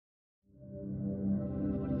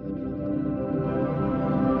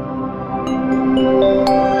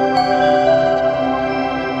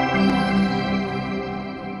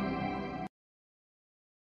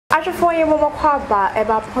Before you mama kwaba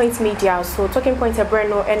about Point Media, so talking point a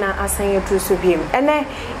brano and assign you to subim. And then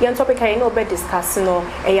your topic I know be discussing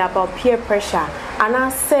about peer pressure. And I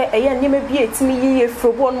say you may be a me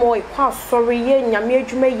for one more pass sorry ye nyame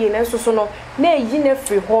adwuma ye na so no na yi na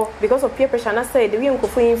free ho because of peer pressure. And I say the way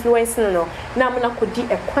for influence no na mo na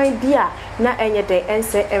kodi e kwan dia na enye de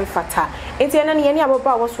ense emfata. Enti na ne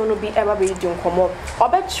ababa wo so no bi eba be di nkomo.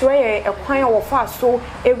 Obetwe e kwan wo fa so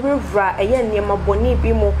ewura eye niema boni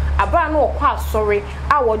bi mu abra na okwa sorry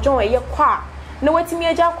a wo jon eye kwa na watimi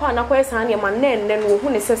agya kwa na kwa san niema nenne no hu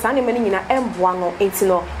ne se san niema nyina emboa no enti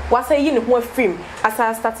no wasa yi ne ho afim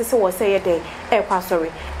asa start se wo se ye de e kwa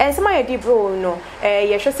sorry ensema ye di bro no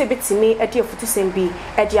ye hwe se betimi ade afutusem bi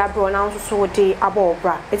ade abro na nso so de abo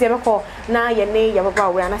obra enti be ko na ye ne ye baba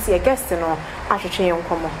we na se ye guest no ahwehwe ye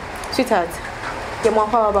nkomo sweetheart ye mo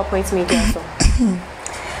kwa baba Point Media so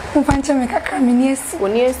Mfancha mekaka miniesi.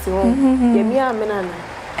 Oniesi ho. Yemi amena na.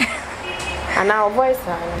 Ana voice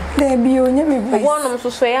ana. There be onye me voice. One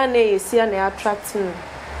so ya na yesi na attract no.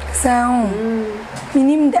 Sound.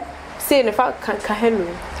 Minim da. Say ne fa ka hello.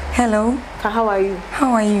 Hello. How are you?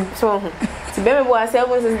 How are you? So ti be me bo ase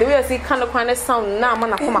everyone the way I see kind of sound na ma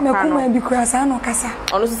na koma kra no. Me kuma bi kura sa no kasa.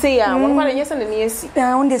 Ono so say ya, won kwa na nyesa na yesi.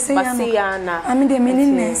 Ya on dey say ya no. Say ya na. Ami dey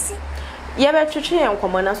menin nesi. Ya be twetwe en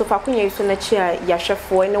komo na so fa kunya iso na chi a ya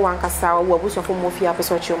hwefo ne wankasa wo abusofo mofia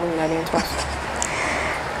peso chi omu nyina ne nto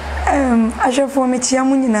ahwefo me chia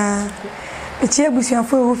mu nyina me chia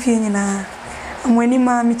abusuafo e hofie nyina amwani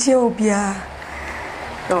ma me chia obia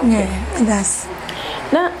okay that's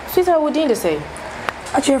na sweetheart what did you say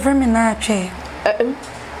ahwefo me na atwe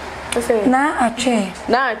na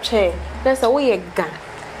atwe na so we ga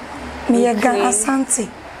me ye ga asante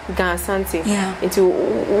Ga Asante. Yeah. Into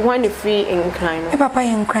one free in crime. Papa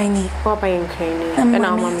in crime. Papa in crime. And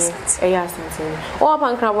our mommy. Yes, Asante. Oh,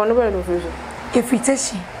 Papa crab on the bird of you. If it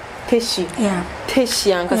is Tishi. Yeah.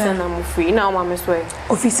 Tishi and Cassandra free. Now, Mamma's way.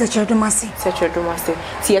 Officer Chodomasi. Such a domestic.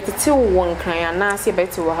 See at the two one crying and Nancy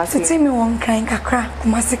better will have to tell me one crying kakra,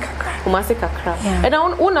 Kumasi kakra. Kumasi kakra. Yeah. And I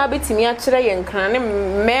won't be to me actually and crying,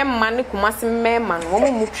 man, money, Kumasi, man,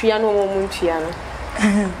 woman, Mutriano, Muntiano.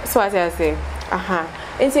 So as I say, aha.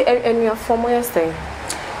 Is it and your former yesterday?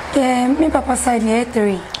 Yeah, me papa side near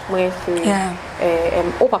 3. Where 3? Yeah.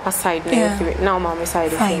 Oh, papa side near 3. Now, mommy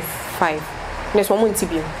side 5. Next one won't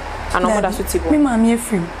be. And I'm going to me, mammy,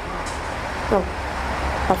 free. No,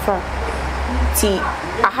 papa. See,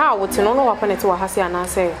 aha, what's no no upon it to a hasi and I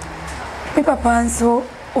say, me papa and so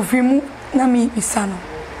of him, na me, Isano.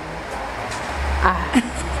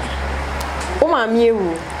 Ah, oh, mammy,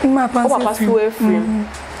 my papa, free.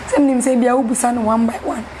 Him say be a ubusan one by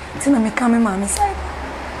one. Tina me come mommy side.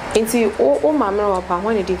 Into oh mamma papa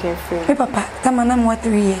when did you get free? Hey papa, tamana mo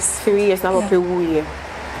 3 years. 3 years now pe wu year.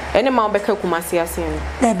 Any man beka Kumasi asen.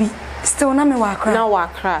 Debbie, still na me wa kra. Na wa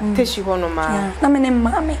kra. Teshi ho no ma. Na me ne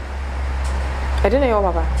mama. I don't know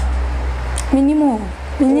your papa. Minimo.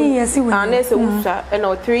 Mini years we. Ah na say usa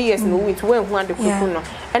and 3 years no we to when hu ade kuku no.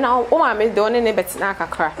 And now oh ma me de one ne betina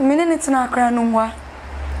kakra. Me ne tina kra no wa.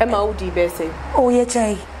 E ma udi be say. Oh ye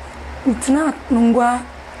chai. It's Nungwa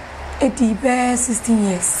 16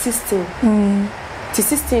 years. 16. To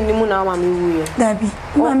 16 ni mu na mama wu Dabi.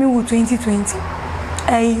 Mama wu 2020.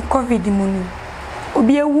 Ai COVID mu.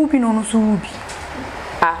 Obi ewu bi no so wu bi.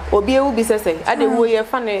 Ah, obi ewu bi sese. Ade wo ye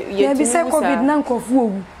fa na ye ti say COVID na nkofu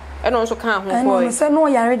owu. E no so kan ho ko. No say no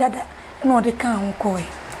yare dada. No de kan ho ko.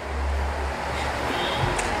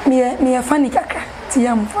 Me fa ni kaka. Ti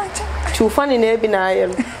am facha. Chu fa ni na bi na aye.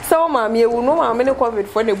 So mama ewu no mama ne COVID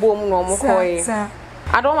for the bom no mo koy.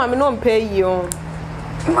 I don't mama no pay you.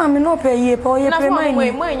 Mama no pay you for your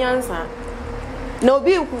payment. Mo nyansa. No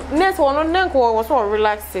be next one no nko was so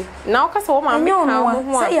relaxed. Now ka so mama me ka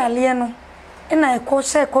mo say yale no. E na e ko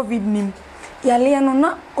share COVID nim. Yale no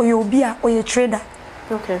na oye obi a oye trader.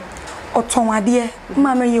 Okay. Oton ade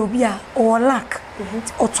mama ye obi a o lack.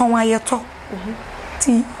 Oton ayeto.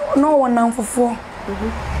 Ti no one nan fofo.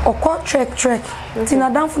 Okọ trek tina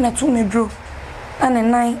danfo na tu me dro ana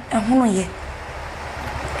nan ehono ye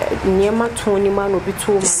niema to ni ma no bi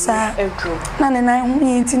to ma edro na ne nan ho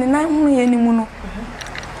ye tina nan ho ye ni mu no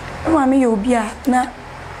ma me ye obi a na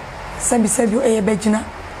sabi o ye bagina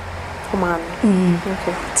o ma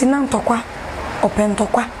okay tina ntokwa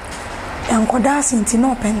opentokwa enkoda asinti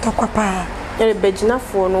na opentokwa pa ye bagina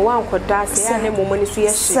fo no wa enkoda ase ya ne momani so ye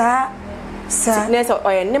sa sickness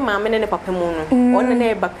or ne mama ne papa mu no on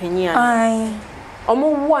ne ba panyia ai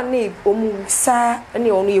omo wo na omu sa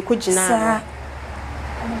ne onu ye kogina sa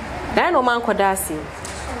dan no man koda ase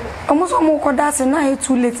omo so mo koda ase na e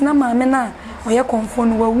too late na mama na oye konfo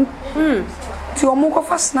no wawu ti omo ko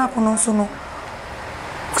fa snap no so no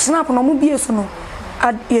snap no mu bie so no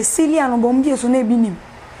ye silia no bom bie so na ebi nim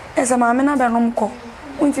ese maame na da no mko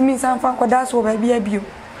untimi sanfa koda so ba bia bio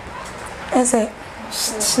ese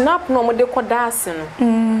snap no mo de koda ase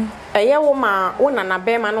no eye wo ma wo na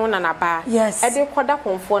be ma no na na ba yes e de koda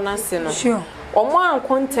konfo na ase no sure omo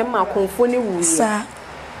ankontem ma konfo ne wuye sa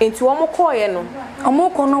enti wo mo koye no omo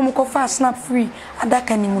ko no mo ko fa snap free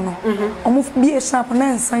adaka nim no omo bie snap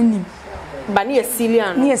na nsan nim ba ne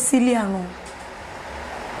silia no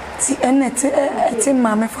ti enete ti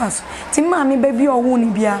maame faso ti maame ba bi owo ni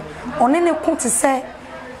bia one ne ko te se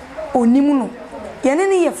onimu no ye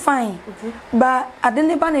ne ye fine ba ade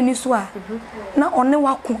ne ba na ni so a na one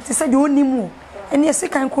wa ko te se de onimu ene ye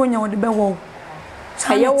sekan ko nya wode be wo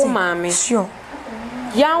aye wo maame sure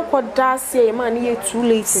yan ko da se e ma ne ye too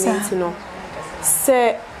late ni no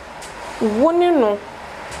se woni no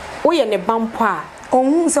wo ye ne bampo a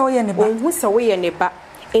ohun se wo ye ne ba ohun se wo ye ne ba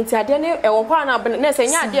enti ade ne e wo hwa na ba na se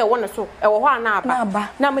nya ade e wo ne so e wo hwa na aba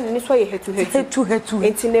na me ne so ye hetu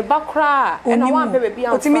enti ne ba kra e na wan be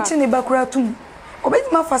bia otimi chi ne ba kra tum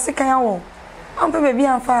obeti ma fa se kan awo an be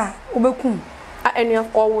bia anfa obekum a enu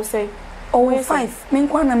owo say owo 5 me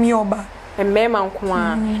nkwa na me oba mema nko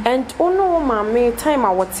a and ono ma me time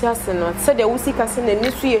a wote ase no se de wusika se na ni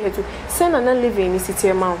so ye hetu se na na living ni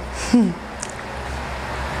city ma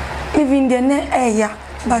living there ne eya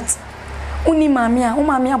but uni mami a o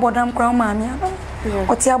mami abodam kra o mami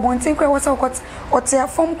a oti abontin kra wasa oti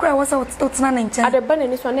afom kra wasa otina na nchen ade ba na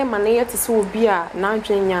ni so na ma na ye te se obi a na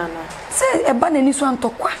adwenya na se e ba na ni so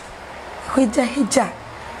antokwa hija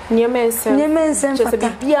nyemensem fata se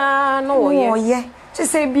bia no wo ye se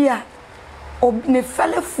se bia ne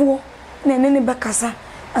felefuo na ne bekasa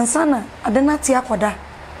ansana ade na tie akoda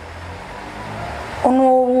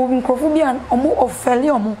ono nkrofu bia omo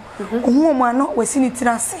ofele omo ohun omo ana wasi ni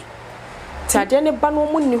tirase tade ne ba no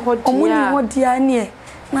omo ni hodia ne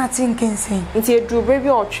na ati nkensen nti edu bre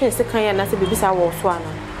bia otwe se kan ya na se bibisa wo so ana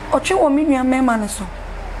otwe wo mi nua mema ne so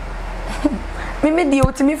me di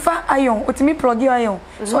otimi fa ayon otimi plug ayon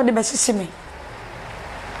so de be hihye me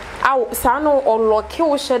aw sa no oloke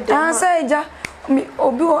wo hye ah say ja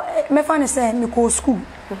obi me fa ne say me ko school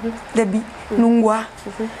da bi nungwa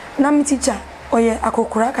na mi teacher oye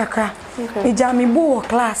akokura kakra me ja me bo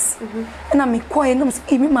class na me ko e no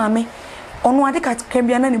me maame ono ade ka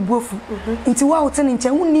kambia na ne buofu nti wa wote ne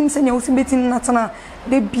nchen wonnim se nya wosi betin na tana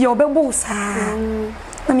de bia obebo saa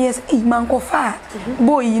na me yes man ko fa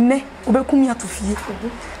boy ne obekum ya to fie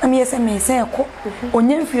na me yes me se ko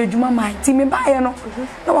onye mfi adwuma mai ti me baaye no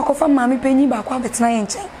na wakofa maame panyi ba kwa betina ye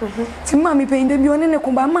nchen ti maame panyi de bi one ne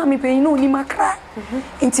ko ba maame panyi no oni makra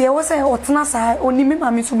nti e wo se otena saa oni me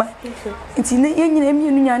maame so ba nti ne ye nyina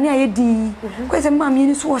emienu nyane aye din kwese maame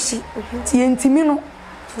ni so wo hye ti ye ntimi no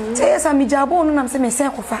ti ye sa mi jabo no na me se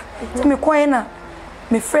kofa ti me koye na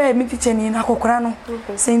me frère me teacher ni na kokora no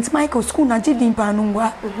St Michael school na jidin pa no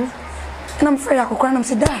ngwa na me frère akokora na me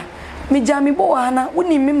se da me jami bo ana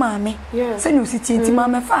woni me maame se ni ositi enti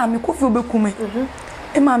maame fa me kofi obekume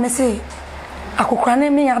e maame se akokora na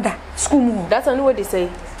me yada school mo that's only what they say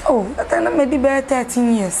oh that na me di be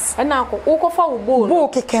 13 years e na kofa wo bo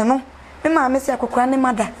keke no me maame se akokora na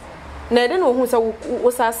mada na de no hu se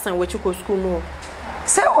wo sa san wo chiko school mo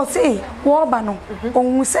se o se wo ba no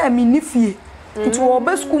ohun se mi nifie nti wo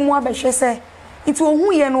be school mu abehwe se nti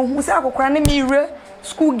ohun ye no ohun se akokora na me ire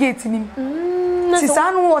school gate nim si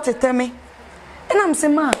sa no wo teteme enam se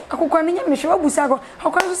ma akokora na nya me hwe abusa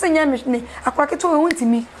akokora so se nya me ne akokora keto wo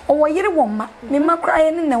ntimi o wo yire wo ma me makra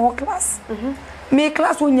ye ne wo class me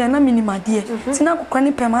class wo nya na minimade ti na akokora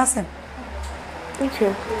ni pema asem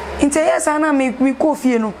okay nti yes ana me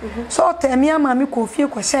kofie no so temi ama me kofie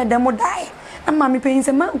ko hye dem dai ama me pe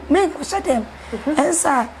nse ma me ko hye dem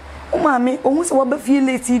ensa o maame ohun se wo ba fie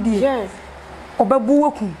late die yes obabu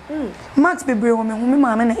waku max bebre wo me hu me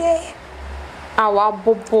maame na awa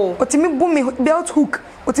bobo otimi bu me belt hook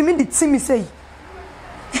otimi di timi sei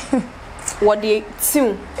what the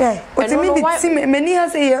tim otimi di timi many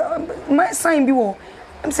has my sign bi wo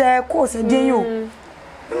am say course dey yo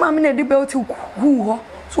me maame na di belt hook hu ho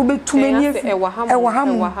so betumani afi e wa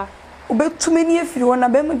ha obetumani afiri wo na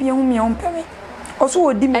be ma bi hu me on peme oso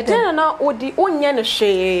odi mi de na odi onye ne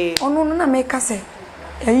hwe ono no na me ka se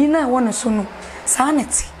eyi na wo ne so no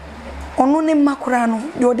saneti ono ne makura no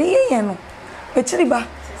de odi ye no echiri ba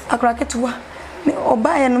akura ketuwa me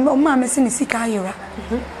oba ye no ma me se ne sika ayira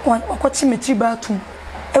wakochi mechiri ba tum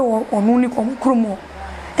e wo ono ni ko kromo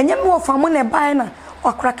enye me wo famo na ba ye na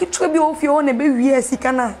akura ketuwa bi ofie wo na be wie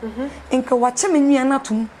sika na enka wache me nwia na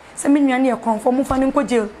tum se me nwia ne e konfo mu fa ne nko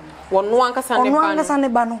jail wono ankasa ne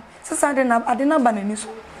ba no sisa de na ba na ni so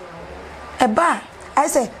eba I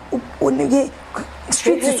say onige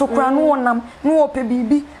street so kra no wonam no ope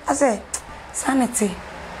bibi ase sanity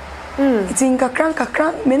it in kakran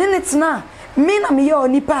menene tena me na me ye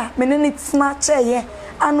onipa menene tena cheye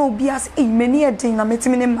ana obi as meni edin na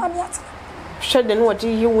metimi ne mame ata hwede no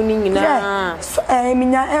wodi ye woni nyina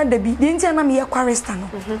minya elder bi de ntia na me ye kwaresta no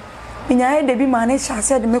minya elder bi ma na sha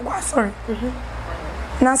se de me kwa sorry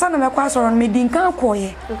na nsa na me kwa sorry me di nkan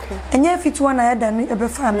akoye enye fituwa na elder no ebe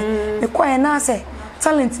fa me kwa na ase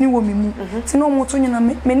talent ni wo mi mu ti no mo to nyina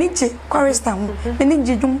me ni je kwaresta ho me ni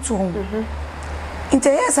je dwum to ho inte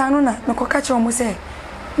yes anu na me koka che omo se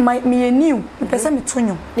me ye new me pese me to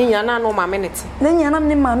nyum ni nyana no ma menete na nyana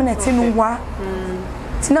me ma menete no wa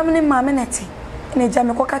ti na me ma menete na ja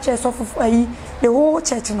me koka che so fufu ayi the whole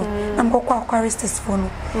church no na me kokwa kwaresta fo no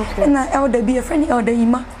na elder bi a friend elder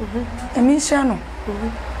Ima emi sha no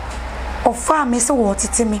ofa me se wo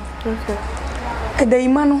tete me elder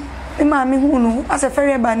Ima no me ma me hu no ase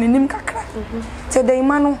fere ba nanim kakra te elder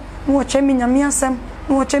Ima no wo che me nyame asem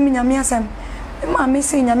wo che me nyame asem ma me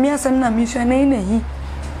se nyame asem na me sua na hi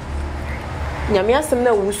nyame asem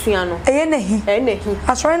na wusua no na hi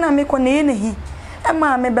asori na me ko na hi e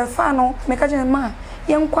ma me be fa no me ka je ma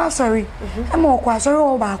ye nkwa asori e ma okwa asori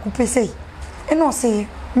o ba ku pese e no se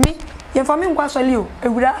me ye fa me nkwa asori o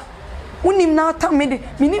ewura unim na ta me de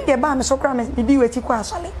me nim de ba me so kra me di wati kwa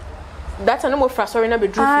asori that no mo fra asori na be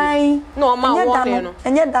drufi no ma won no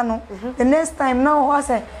enye da no the next time now o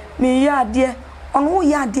say me ya de ono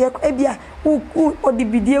ya de e bia o di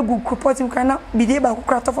bidie gu kopoti kana bidie ba ku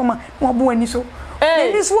kra to forma mo bo ani so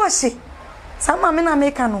ni so wose sama me na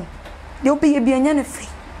make no de obi e bia nya ne free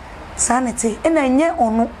sanity e na nye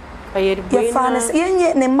ono ye fa ne se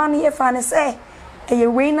ye ne man ye fa ne se e ye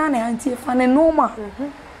we na na anti fa ne normal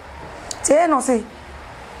te no se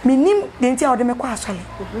minim de nti a de me kwa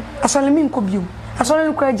asole mi nko biom asole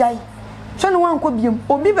nko ajai so ne wan nko biom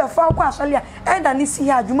obi be fa kwa asole a e da ni si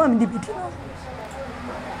ha adwuma me de bidi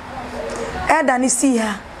eda ni si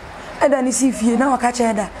ha eda ni si fie na waka che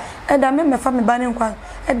eda me fa me ba ne nkwa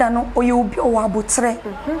eda no oye obi o wa botre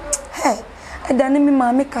eda ni me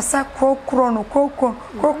ma me kasa krokro no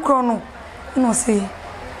no se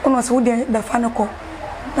wo de be fa ne ko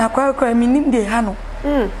na kwa mi nim de ha no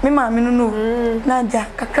me ma me no na ja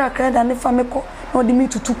kakra eda ni fa me ko na de mi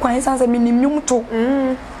tutu kwan sanse me nim nyum to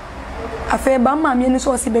afa ba ma me ni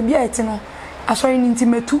so se be bia eti no asori ni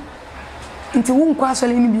ntimetu nti wo nkwa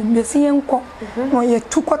asole ni bi mbesi yenko no ye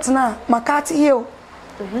tukotna makati hill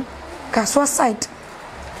kaswa side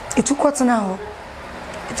etukotna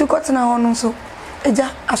ho no so eja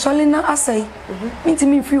asole na asai minti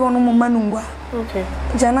mi free wono mo manungwa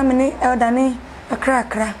jana me ne eldane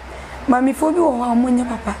akra mami fo bi wo ha mo nya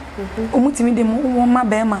papa omutimi de mo wo ma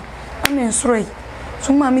be ma ame nsroi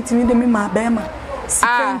so mami timi de me ma be ma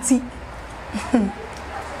sikenti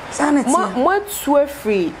sanity mo tu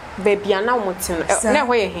free baby ana motin na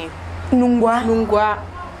ho ye he nungwa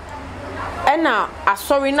ena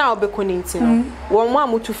asori na obekoninti no won mo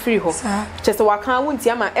amutu free ho chese waka wunti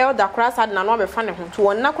ama elder class ad na no be fa ne ho to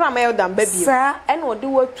won na kra ma elder baby ena odi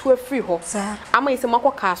wa tu free ho ama ise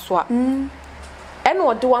makoka aso a ena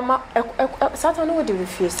odi wa ma satan no odi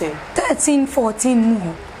refuse say 13 14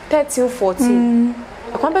 mu 13 14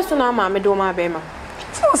 akwambe so na ma me do ma be ma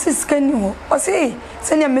so sis kani ho o say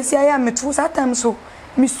senya mesia ya metu satam so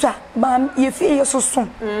miswa ba ye fie ye so so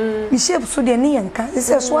mi shape so de ne yanka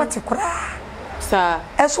se so ate kura sa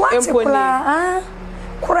eso ate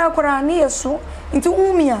kura ni yeso nti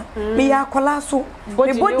umia me ya kola so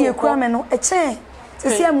me body e kura me no e che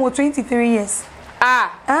se am 23 years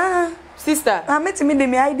sister meti me de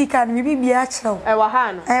me ID card me bibia achrew e wa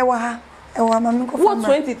ha no e wa ma me ko fa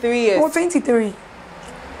 23 years 23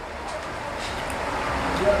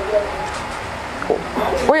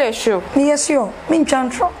 oh yeah sure yes sure me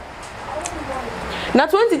chantro na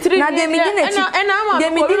 23 na de me dinachi de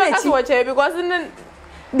me dinachi because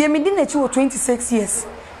de me dinachi 26 years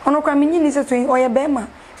ono kwa me nyini se 20 oye bema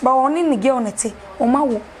ba oni ni girl nete o ma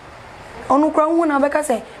wo ono kwa hu na beka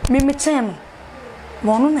se me chen no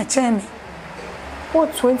mo no na chen me what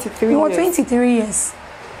 23 years 23 years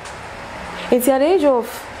it's at the age of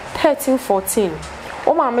 13 14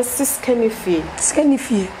 o ma me scanny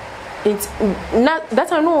fee it not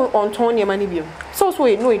that I know on Tony money biom so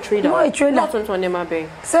no a trader not on Tony ma be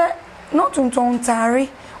say not on tare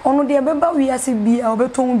ono de beba wi ase bi a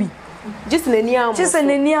obeton bi just nani am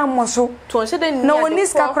so to on shede na woni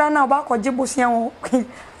skakra na ba ko jebosia wo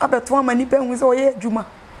abeto amani pe hu se o ye adwuma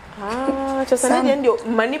just na de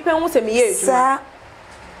mani pe hu se me ye adwuma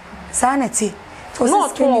sa neti to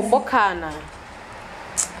not to oboka na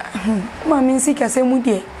ma min sika se mu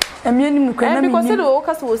de because the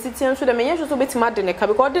Ocas was sitting so the mention so bit mad in a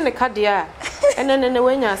because And then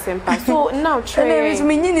when you simple. So now try. There is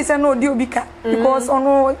me ni say no di obika because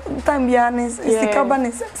ono time bia is the carbon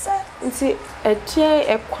is. Nti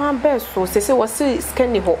e kwan be so se was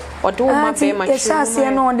scan ho o do ma be ma. E sha se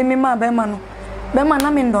no de me ma be ma no. Be ma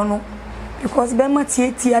na me ndo no. Because be ma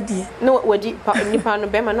tie ade. No wadi nipa no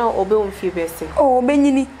be ma na obe on fi be se. Oh be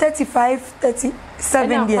nyini 35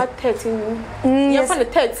 37 years. 13. You for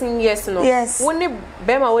 13 years no. Yes. When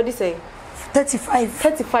be ma what say?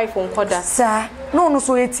 35 on koda. Sir, no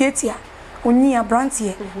so etietia. Oni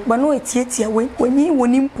abrantie, but no etietia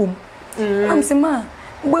woni mpom. Am se ma,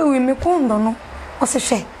 we me kondo no. O se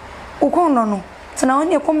hwe. O kondo no. Tena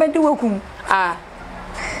oni ekombedi wakum.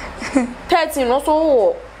 13 no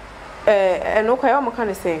so no kwa ya mo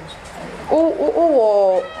kan say.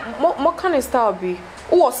 Mo kan style bi.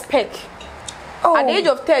 O spec. At the age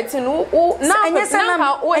of 13, now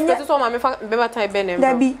expect so ma me be time be name.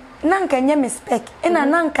 Dabi, nanka enye me spec. Ena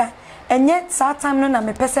nanka enye saa time no na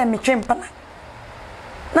me pese me twempana.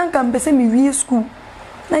 Nanka mpese me wie school.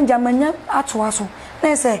 Na njamanya atoa so.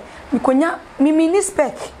 Na say me konya me mini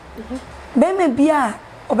spec. Be me bia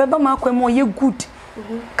obeba ma akwem oye good.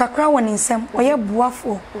 Kakra woni nsem oye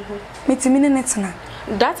buafo. Metimi ne netena.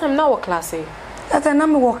 That time now what class eh? That time na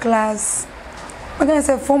me work class. I'm going to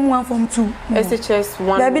say Form 1, Form 2. SHS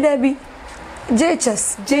 1. Debbie.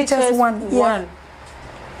 JHS 1. Yeah.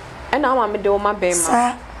 And now I'm do my baby.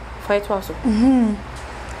 Fight also.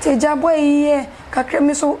 Tejabo ye kakra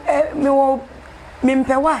me so me wo me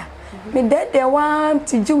mpewa. Me de one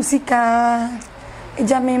ti jusika.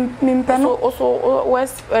 Eja me mpe no. Also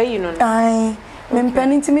west you know. Ai. Me mpe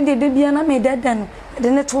ni ti me de bia na me de no.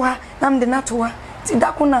 De ne to ha na me de na to ha. Ti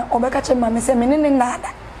dako na obeka che ma me se me ne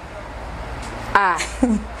nada.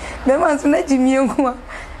 Be man so na jimi enko.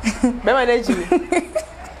 Be man na jimi.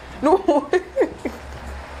 No.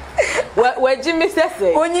 We jimi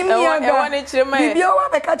sese. Onyimi aga. E won chire mai. Bibi o wa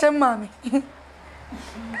be ka che mami.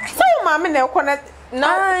 So mami na ekọ na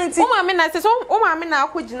o mami na se so o mami na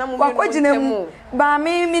akogina mu. Akogina mu. Ba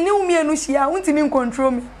me ni umienu hia, untimi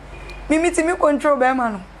control me. Me timi control be ma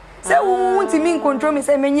no. Se untimi control me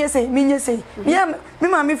se menye se. Me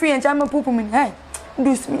mami free en chama pupu me. Hey.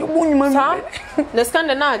 Dus me bunyu the scan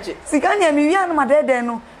na age sikanya me wi anu madede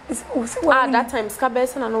no that time ska be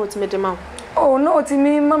na no ultimate demand oh no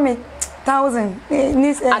ultimate mama 1000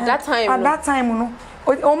 at that time no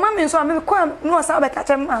o mama so me ko no sa be ka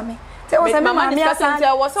chem mama te o se me mama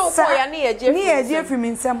asa wo se o ko ya ne eje fi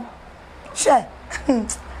mi nsem she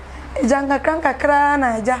janga kranka kra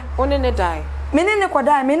na eja one ne die me ne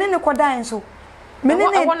ko die so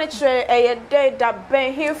I want to try a day that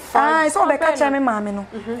ben here from so be ka me mama no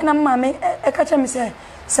na mama e ka me se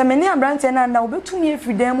me ni abrante na na obetumi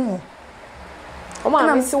afidam ho o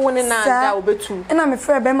mama se woni na da obetu na me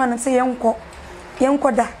frɛ be ma no se yenko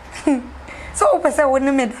da so o pese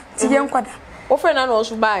woni me da ti yenko da o frɛ na no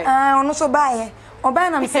so bae ono so bae o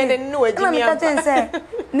bae na me se na me ka chen se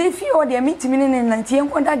ne fi o de mitimi ne na ti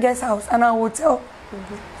yenko da guest house ana hotel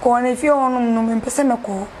ko ne fi o no me pese me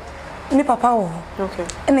ko ni papa wo okay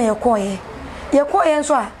ene ye koye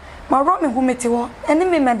nso a ma ro me hu mete wo ene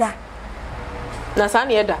me meda na sa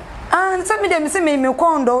na ye da so me dem se me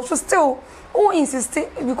kondo so still o insist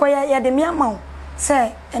because ya de me ama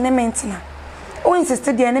say ene mentina o insist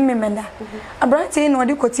de ene me meda abrante no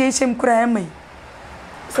de kotie hyem kura amai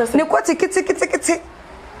ne kwati kiti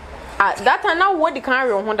that now what the can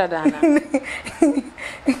re ho dada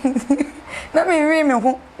na me wi me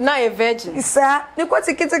ho na a virgin sa ne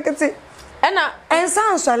kwati kiti ena ensa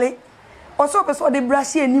ansole o so pe so de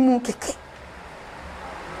brush animu keke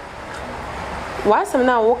why some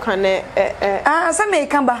now wo kan say me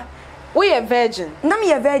kan ba we a virgin na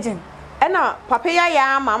me a virgin ena papa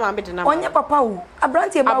ya mama be de na onye papa wo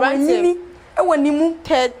abrante ba wanimi e wanimu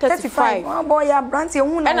 35 o boy ya abrante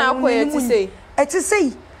hu na ena akoye ti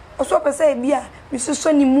sei o so pe say bia mi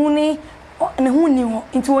so ni mu ni ne hu ni ho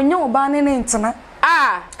nti onye oba ne ntena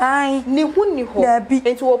ai ne hu ni ho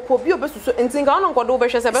nti wo po bi obesuso nti nga ono nkodo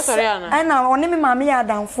obehwe se be sori ana ai na one me mama ya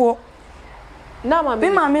danfo na mama me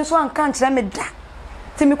mama so anka nkire me da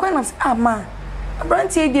ti me kwa na ama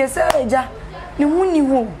abranti edie se eja ne hu ni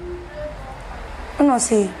ho no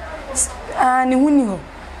se ne hu ni ho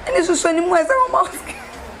ene suso ni mu ese mo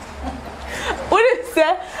what is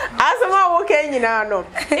say asama wo ke nyina no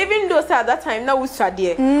even though at that time na wo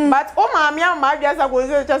swade but o ma me ama adwasa go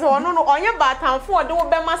se ono no onye batanfo de wo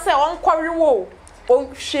be ma se on kware wo o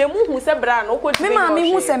hwemu hu se bra no ko me ma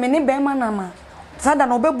me hu se me ne be ma na ma sada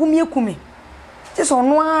no obebu me ekumi ti so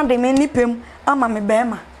no ade me nipem ama me be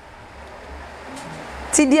ma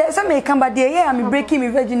ti die se me kan ba die ye am breaking me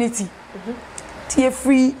virginity ti e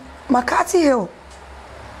free Makati Hill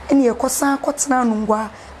ene ye kosan kotena no ngwa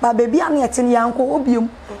ba baby an yete ne yanko obiom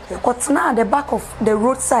kotena at the back of the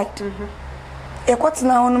roadside e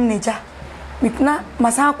kotena honum neja mitna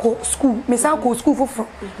masako school mesako school foforo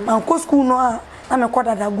manko school no a na me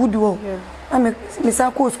kodada good wo na me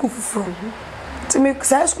mesako school foforo ti me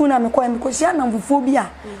sa school na me ko sia na mfufo bi a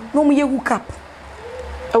no mu ye hook up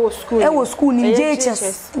ewo school ni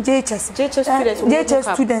JHS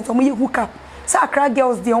students omo ye hook up sa Accra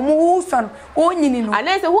girls dey omo son onyini no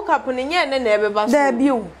ana se hook up ni nye na ebeba so da bi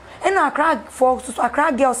o ena Accra for so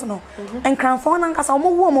Accra girls no enkranfo na nkasa omo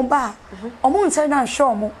wo omo ba omo nse na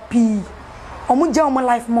show omo pi omo je omo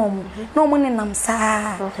life mom na omo ne nam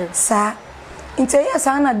sa inte ya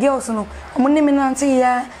sa na girls no omo ne me na nte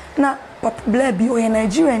ya na bla bi o ye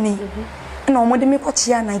Nigeria ni na omo de me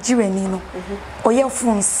kochia Nigeria ni no oye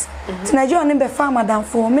phones ti Nigeria ni be fa madam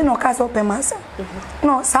for me no ka so pemasa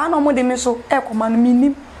no sa na omo de me so e ko man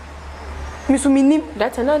minim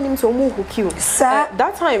that na nim so omo hook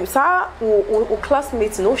that time sa o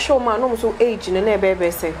classmates no show man no so age na na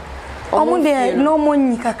be say omo de no mo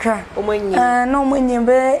nyi kakra omo nyi no mo nyi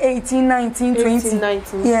be 18 19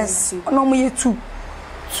 20 yes no mo ye 2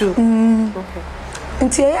 okay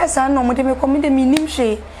nti ya sa no mo de me ko me de minim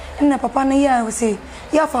hwe na papa na ya say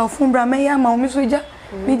ya fa fun bra me ya ma o mi so ja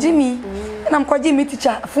mi jimi na m ko jimi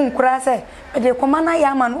teacher fun kura say e de ko mana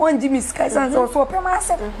ya ma no on jimi sky san so pe ma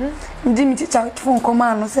say jimi teacher fun ko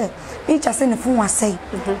ma no say mi teacher say ne fun wa say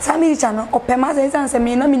sa mi teacher no o pe ma say san say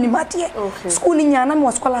me na minimate school ni nya na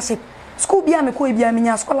me scholarship school bia me ko bia me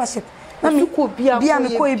nya scholarship na me ko bia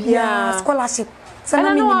me ko bia scholarship sa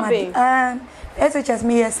na minimate SHS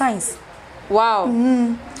me science wow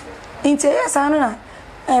inte ya sa na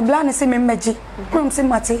bla se me meje prom se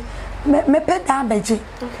mate me peda beje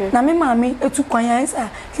na me mami etu kwan ya sa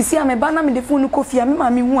sisi a me ba na me de funu kofia me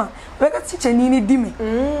mami hu a we ka teacher ni di me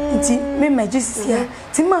nti me meje sisi a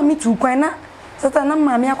ti mami tu kwan na sata na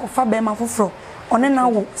mami akofa be ma foforo one na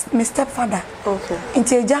wo me stepfather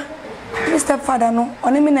nti eja me stepfather no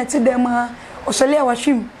one me na ti dem a o sole a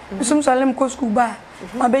wahwim bisum salem ko school ba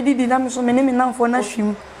ma be didi na me so me ne me namfo na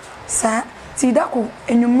hwim sa ti dako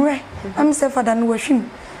enumre am stepfather no wahwim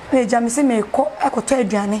me jam se me ko akoto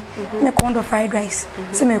aduane me ko ndo fried rice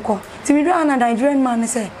se me ko ti mi do na Nigerian man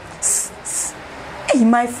say hey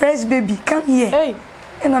my fresh baby come here hey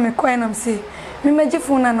and I'm ko and I'm say me meje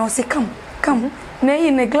phone na say come na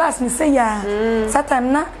in the glass me say ya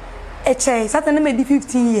satan na eche satan na me di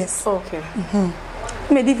 15 years okay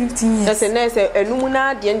me di 15 years say na say enum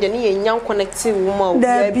na de ne ye nyan connective woman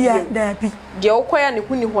da bi de okoya ne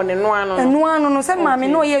huni ho ne no ano no say mama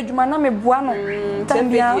no ye adwuma na me boa no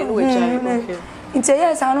tambia nti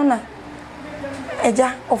yes anu na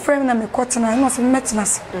eja ofrem na me kotena no se metena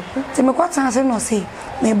se ti me kotena se no say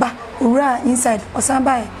me ba ura inside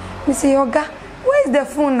osamba me say oga where is the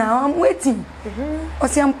phone now I'm waiting o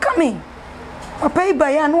say I'm coming papa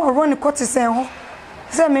iba ya no run kotesen ho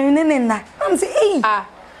say me ne na I'm say hey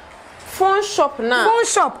phone shop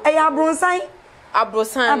e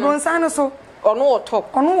abronsan so ono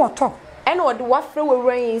top and what the wafre we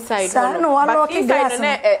run inside no lock glass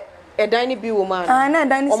na e dan ni bi wo man na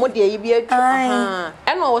dan ni omo de yi bi atwa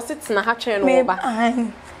and what sit na ha twen no ba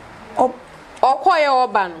okoye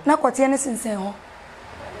oba no na kote ne sinsen ho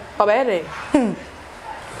oba ere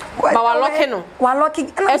ba wa lock no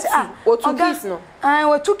two keys no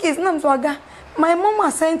we two keys na so oga my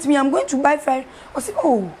mama sent me I'm going to buy fire I say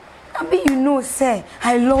oh abi you know say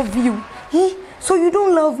I love you so you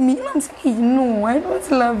don't love me and I'm saying no I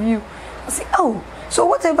don't love you I say oh so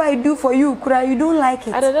whatever I do for you kura you don't like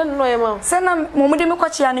it I don't know your mom say na momo de me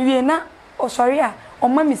kwachi na wie na oh sorry o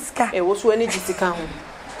ma mi sika wo so ani jisika ho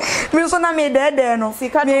mi so na me de no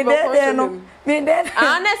me de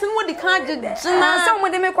no na se mo di kan jina say mo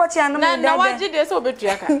de me kwachi na me de na waji de so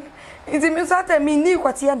obetua ka iti mi so ata mi ni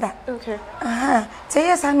kwachi da okay say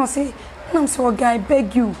yes I know say I'm so guy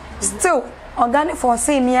beg you still organic for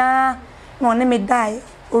say me no ne me die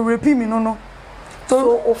o repeat me no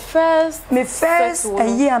so first a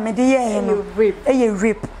year me dey here no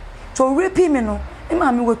rape so rape me no e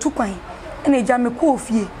ma me go tu kwan e na ja me ko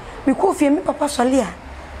ofie me papa sole a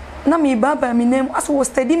na me baba me name aso wo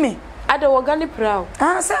study me ada organic proud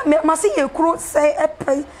say ma say ye kuro say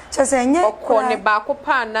e che say nye ko ne ba ko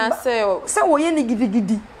pa na say wo ye ni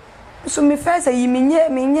gidigidi so me first a yi me nye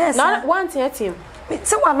na one team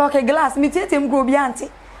say wa lock glass me team go bi anti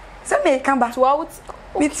say me kan ba to out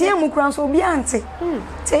me tie mu kran so bi anti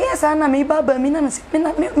say yes na me baba me na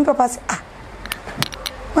me papa say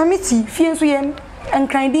mami ti fie so ye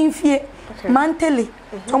enkran din fie mantele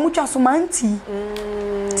so mu twa so manti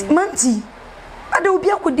ada obi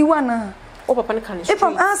akodi wana o papa ne kan e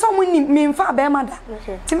pam so mo nim me mfa ba ma da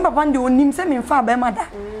tim papa ndi onim se me mfa ba ma da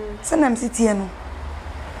se nam sitie no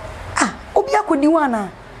obi akodi wana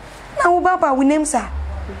na wo baba we name sa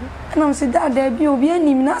na se da bi obi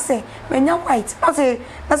anim na se menya white ase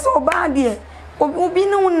na se oba de obi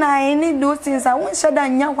no nine ni those things I won shada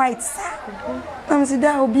nya white sa na se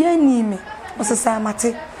da obi anim o se sa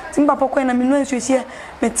mate tim papa ko na me no ansuhie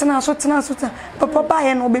me tena so papa ba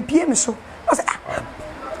ye no obepie me so o se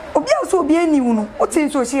obi aso obi anim no o tin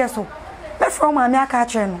so hie so me from ma me aka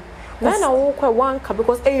kire no na wo kwa wanka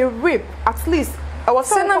because a rape at least I was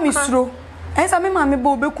saying na misro esa me ma me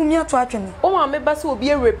bo bekum ya to atwene o ma me ba se obi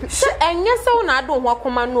rape she enye se wo na ado ho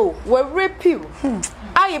akoma no we rape you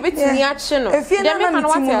aye betini a che no de me kan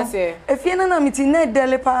what ase efie na miti na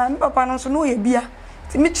dele pa me papa no so no ye bia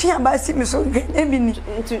ti me twa ba si me so e bi ni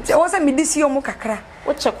se wo se me disi omo kakra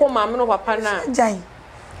wo che ko ma me no papa na jai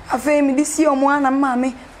afa me disi omo ana ma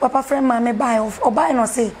me papa friend ma me buy of obai no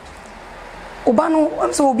se oba no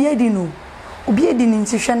am so obi edi no obi edi ni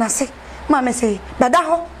ntihwe na se ma me se bada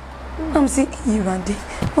ho am se yiwande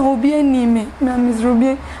ma obi ani me ma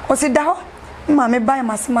mizrobi o se da ho ma me buy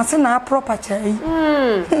mase na proper chai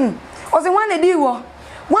o se wan edi wo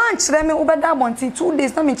wan kire me obeda abonti 2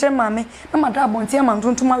 days na me kire ma me na ma da abonti e ma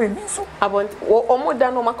ntontom awe me so abonti o mo da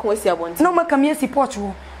no maka wasi abonti no maka me support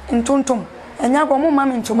wo ntontom enya gwo mo ma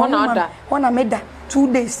me ntomo na me da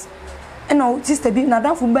 2 days eno sister bi na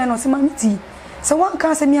da fu ba no se ma miti se wan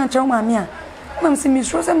kan se mi an kire ma me a mam se mi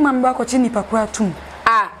sro se ma me ba ko chi nipa kura tum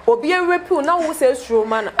obi repeal na wo se sro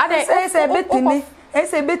man ade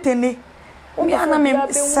ese betene obi ana me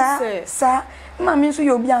sa ma mi so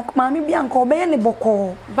yo bi an ma mi bi an ko be ye ne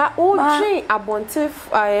boko ba o dwen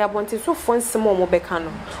abonte so fon semo mo beka no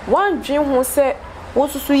wan dwen ho se wo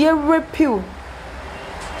susu ye repeal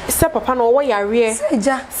se papa no wo yare se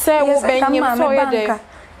ja se wo benyem so ye de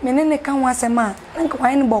me ne kan wa se ma nka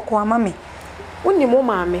wa ne boko ama me woni mo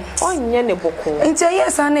ma me onye ne boko nti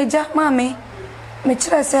yes ana ja ma me me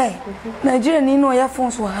kire say Nigeria ni no ya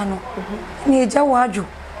fon so ha no ni eja waju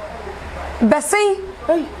besen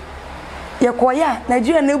ye koya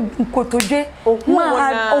Nigeria na kotodwe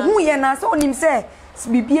ohun ye na so onim say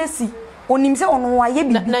bibiesi onim say ono wa ye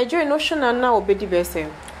bibi Nigeria no shona na obedi besen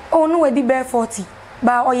ono wedi be 40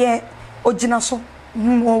 ba oye ogina so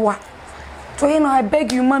wa so you know I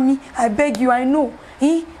beg you mommy I beg you I know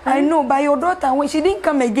I know by your daughter when she didn't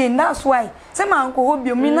come again that's why say ma anko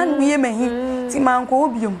obiom mi na nuye mehi ti ma anko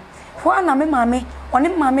obiom fo na me mame oni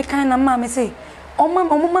mame kan na mame say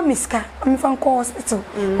omma miska mi fan ko hospital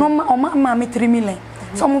no omma mame 3 million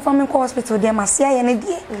so mo fan me ko hospital dey ma sia ye ne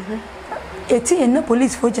die eti en na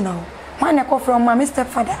police fo gina ho man na ko from mame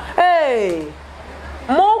stepfather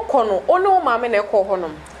mo kono ono mame na ko ho no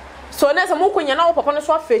so na say mo konya na wo papa no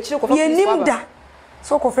so afechire ko fa ye nim da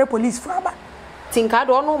so ko fe police fo aba tinka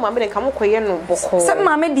do no mame nka mo koye no boko se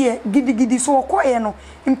mame de gidi so koye no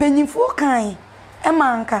mpanyimfo kan e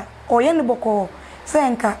manka oye ne boko se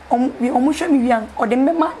nka omu hwe mi wian ode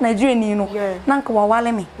mbema Nigeria ni no na nka wa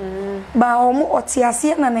wale me ba omu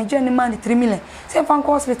otiase na Nigeria ni man 3 million se fan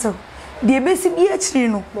hospital de besi bi akiri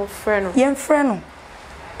no mo frɛ no yen frɛ no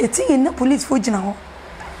eti ye na police fo gina ho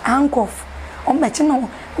handcuff o meche no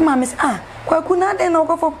mame se kwaku na de na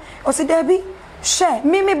okofo o se da bi hwe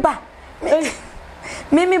mimi ba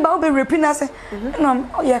Mimi ba obe repina se no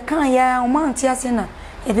ya kan ya o man ti ase na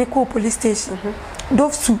e be ko police station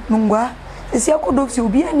dofsu nungwa esi akọ dofsu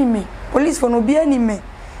obi anime police for no obi anime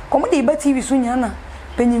komo de ba TV so nya na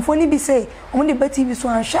penyimfo ni bi say omo de ba TV so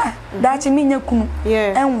ansha da chi mi nya kunu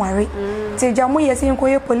enware ti ja mo ye se nko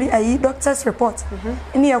ye police ayi doctor's report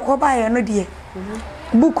ni ye ko ba ye no de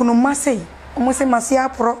book no masay omo se masia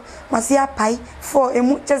pro masia pai for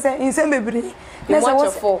emu chese insem bebre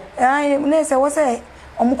nese wose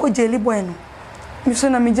omuko jeli boy no miso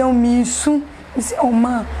na meja mi su mi se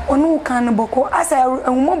oma onu kan boko asa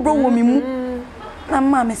enwo bro wo mi mu na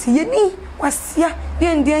ma me se yedi kwasia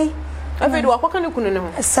ye ndien afedu akwaka ne kunu ne ho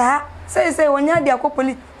sa se wonya de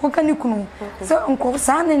akopoli kwaka ne kunu so nko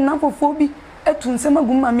sa ne na fofo bi etu nsem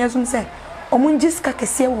agum ma me asum se omun jiska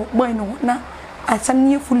kese wo boy no na asam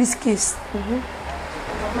ne police case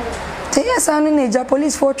Yes, I know the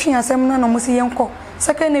police for train asem na no mo se yenko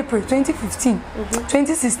 2nd April 2015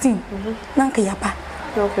 2016 nanka yaba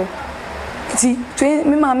okay ti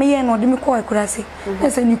me ma me ye no de me ko ekura se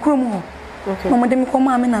ese ni kuro mu okay mo de me ko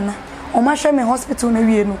ma me nana o ma hwe me hospital na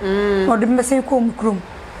wie no no de me se ko mu kuro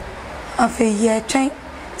afa ye twen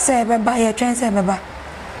se beba ye twen se beba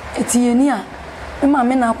eti ye ni a me ma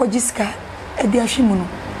me na akwaji sika e de ahwe mu no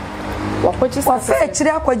wakwaji sika wa fa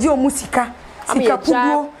ekire akwaji o musika sika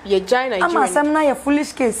pugo ye jai Nigeria ama sam na ye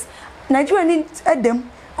foolish case Nigeria ni edem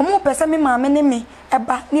omo pese me maame ne me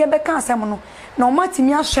eba ne ebe ka asem no na omo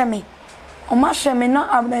atimi ahwe me omo ahwe me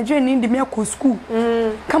na Nigeria ni ndi me akọ school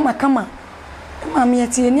kama maame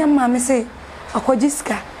yeti ni maame say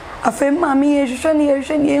akọjiska afa maame ye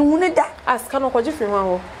hwehwe ne ehunu da aska no akọji fi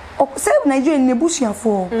ho say Nigeria ni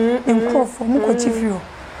busuafo nkrofo mu kọji fi ho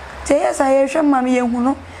te yesa ye hwehwe maame ye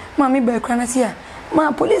ehunu maame ba kra na sia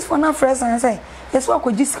ma police for na fresh and say yeso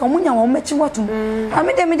akọjiska omunya wo mechi watum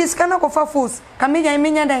ame de me diska na kofa force ka me nya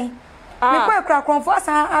menya dan me kwa kra kronfo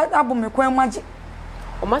asa abo me kwa maji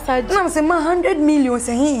o massage na se ma 100 million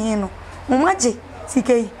se hin no o maji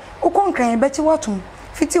sikei o konkran be chi watum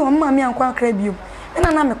fiti o maame ankwa akra biom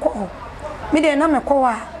na me kọ me de na me kọ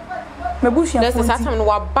wa me bushia fo satam no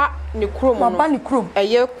waba ne krom no waba ne krom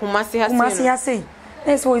eye kumasi ha sei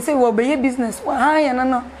na so we say we be business wa ha ya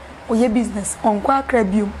na o ye business onkwa akra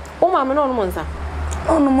biom o maame no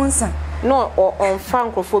monsa no on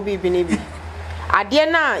francophobia bi ne bi ade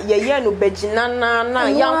na ye no bagina na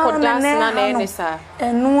yanko das na na enisa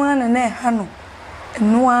enua na ha no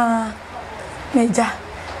enua meja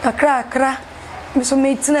akra me so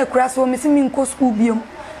me tina kura so me si mi nko school biom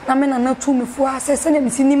na me na tu me fu asese na me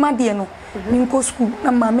si ni made no mi nko school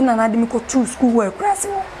na ma me na de me ko tu school wa kura se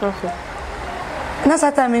okay na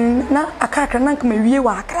sata me na akakra na nka me wie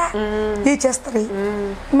wa akra HS3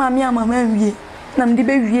 ma me amama wie na me de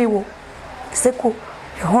be wie wo seko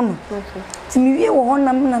e hono okay ti me wie wo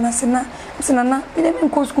hono na se na me de me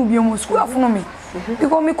nko school biom school afono me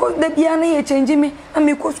because me ko de bia na ye change me na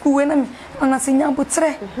me ko school we na me na se nya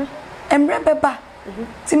botre emre beba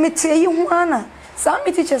ti me tie yi ho ana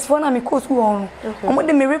some teachers for na me ko school on omo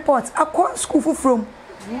de me report akọ school from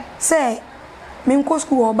say me nko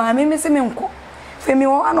school ba me se me nko fe me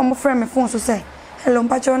o ana mo frame me phone so say hello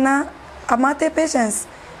mpacho na amate patients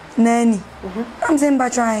nani am saying ba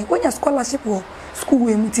try when your scholarship wo school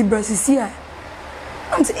we muti brasisia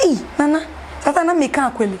am say eh nana tata na me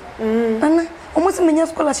kan akwele nana almost menya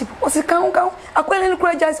scholarship o se kan akwele ni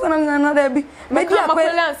kura jasi na na da bi me di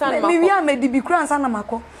akwele me wi amedi bi kura ansa na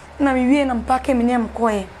mako na me wi na mpake me nem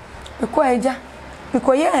koye me koye ja me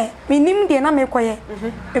koye me nim de na me koye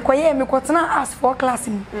me kwotena ask for class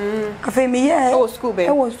mi afa me ye oh school be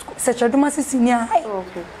was sechaduma senior high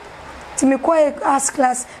okay ti me koye ask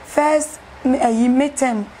class first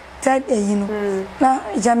midterm third you know na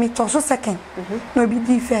ja me to so second no be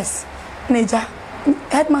di first na ja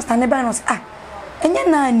headmaster never knows enye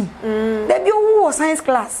nani there be who science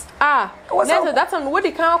class yes that time what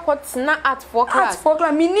they can quote na art for class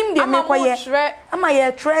minim de me kwaye ama ye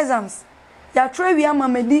exams ya try we ama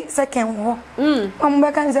me di second ho am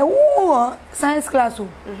be kan say who science class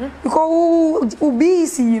because who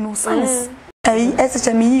BEC you know science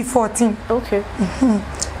SHME 14 okay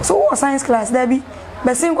so who science class there be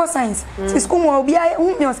but single science school mo obi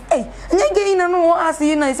hu me enye ge ina no ask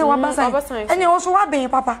you na say wa ba science enye also wa ben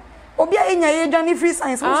papa obi anya ye dwane free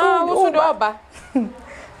science so do oba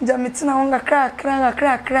jametina wonga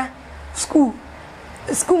kra school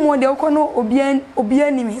mo de okono obi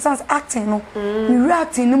ani me sans acting no me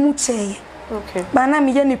reacting no mu cheye okay ba na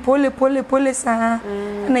me ye ni pole sa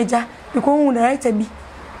na ja because who director bi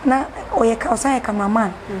na oye ka osan ye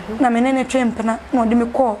cameraman na me ne tramp na de me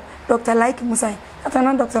call Dr. Like Musai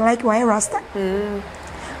atana Dr. Like wa rasta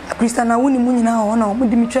Christiana woni mu nyina ho na mo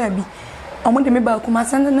de me twa bi omo de me ba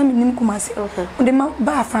Kumasi na me nim Kumasi o de ma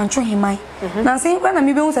ba Francho Himai na say na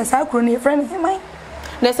me be hu sa kro na friend Himai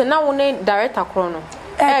na say na wo ne director kro no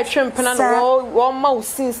twempena no wo ma wo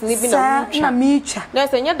sins ni bi na micha na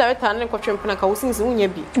say nya director na ko twempena ka wo sins wunya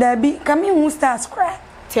bi da bi ka me hu stars kra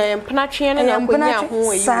ti empena twen na ko nya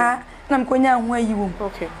ho ayi sa na me ko nya ho ayi wo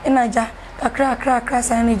okay ina ja kakra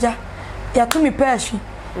sa ni ja ya to me pashi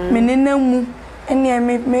me nenamu ene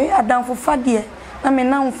me adanfo fade na me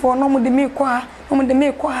nanfo no mo de me kwa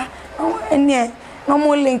ene no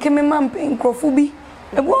mo link me mam nkrofo bi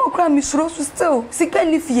ebo okra mi suro so still sika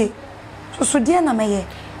ni fie so de na meye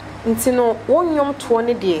nti no wonyom to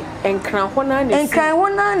ne de enkran ho na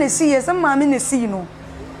ne si yes maame ne si no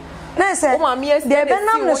na se de be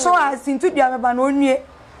nam ne so asintu dua beba na onwie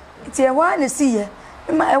ti e wa ne si ye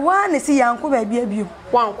ma e wa ne si yanko ba bia biom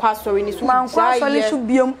wan kwa sori ni so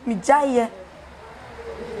biom mi jaye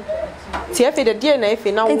ti efe de die na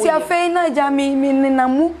efe na wo ti efe na ja mi na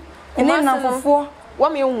mu ene na fofo wa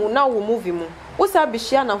me hu na wo movie mu wo sa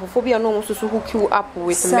bihia na fofo bia no so hook you up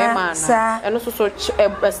with mema na eno so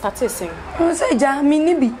starting no say ja mi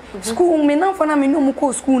ni bi school me na fo na me no mu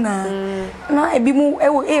ko school na ebi mu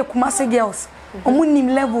Kumasi girls omu nim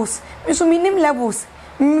levels me so mi nim levels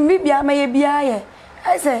mi bia me ye bia ye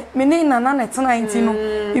I say me ne nana na tena nti no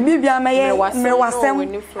bibi bia me wasem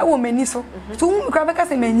e wo mani so to hu kra be ka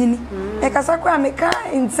se manyini e kasa kra me ka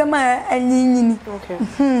nsem anyinyini okay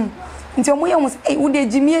nti omo ye hu e wo de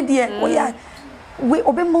jimie de wo ya we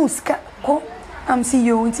obemma usika ko am si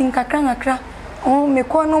yo nti nkakra o me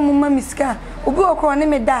ko no mo ma misika obi okro ne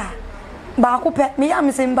me da ba ko pe me ya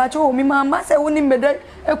me se mba cho mi mama se wo ni me da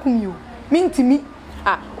akum yo mi ntimi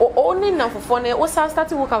o ni na fofo ne o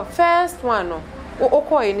start work first one no o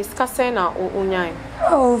ko e ni sika sen na onyan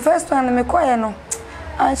first one me ko ye no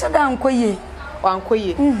an sha da ankoye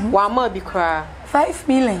wa ma bi kra 5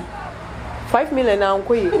 million na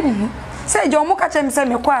ankoye say jo mo ka chem say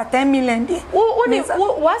me ko 10 million di wo ni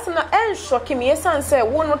was na en shock me yesan say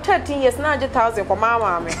wo no 13 years na 1000 ko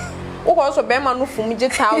mama me wo ko so be ma no fum je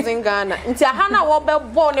 1000 Ghana nti aha na wo be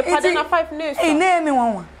bo ne pade na 5 days eh na me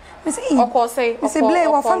won me say oko say blay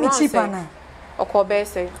wo fa me cheaper na oko be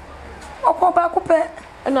say oko ba ko pe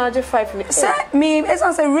na je 5 minutes say me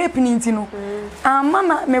esan say rape ni nti no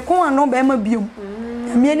mama me ko an no be ma biom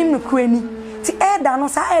me anim no kurani ti eda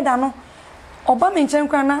no oba me nchen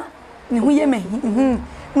kwa na ne hu ye me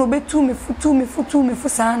no betu me fu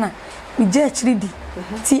sana me je chiri di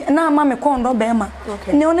ti na ama me kondo be ma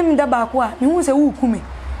ne one me da ba ko a me hu se wu kume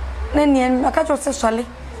na ne aka cho se swale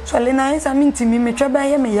na esa me ntimi me twa ba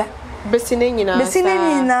ye me ya besine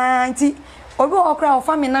nyina nti obi okra o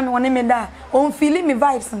fa me na me woni me da on feel me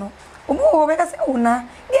vibes no obi o be ka se ona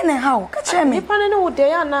ye ne how ka kire me nipa ne wo de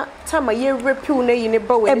ya na tama ye repeal na yi ne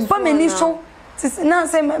ba we e ba me ni so na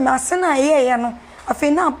se me asena ye no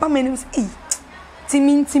afi na pa me ni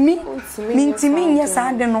timi nye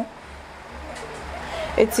sa de no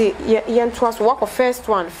eti ye ntwas work first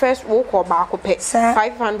wo ko ba ko pe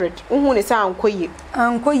 500 uhu ne sa ankoye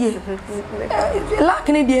lak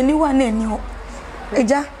ne de ni wa na ni ho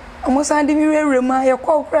eja omo sa de mi rere ma ye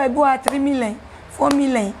ko kra bi wa 3 million 4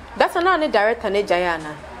 million that's na ne director ne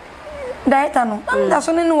jayana director no da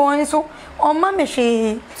so ne won so o ma me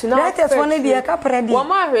hwe director so ne de ka predi wo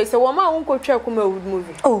ma hwe se wo ma won ko twa kuma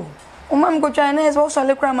movie oh o ma mko China is also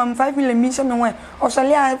le kra mam 5 million mi so me wen o so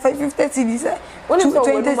le 550 cedis woni so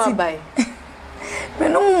wo ma buy me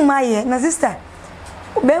no ma ye na sister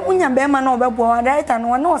be munya be ma na obebo wa director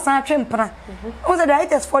no na o san atwe mpra o se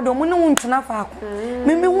directors for do mo ne wuntuna fa ko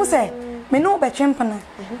me hu se me no be twe mpna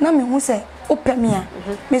na me hu se o pemia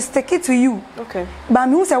me stick it to you okay ba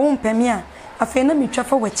me hu se wo pemia afi na me twa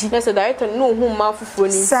fa wachi yes director no hu ma fufuo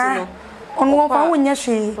ni ntino onu fa wonya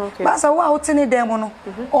hwe ba sa wa hotene dem no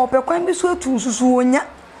o pe kwan bi so atu susu wonya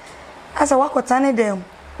asa wakota ne dem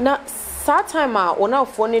na that time ona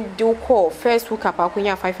fo ne do call first week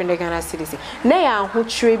apakunya 500 Ghana cedis na ya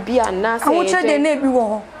ahotwere bi ana say ahotwere de na bi wo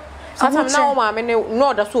ho satam na o ma me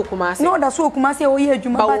no da so okuma se o ye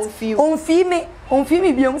adwuma but on fi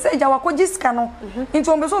me bi o se ja wakoji ska no nti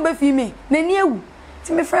on be so be fi me na ni ewu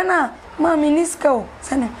ti me frɛ na ma me ni ska o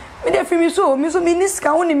sane me de fi me so me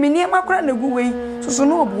niska woni me ni makora na gu wei so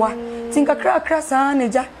no oboa tinka kra sa na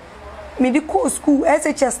ja me di ko school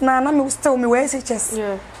SHS na me still me SHS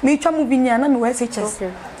me twa movie nya na me SHS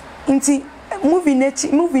nti movie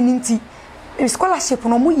nti scholarship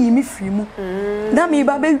no mo yi me free mu na me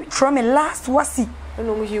ba be try me last wasi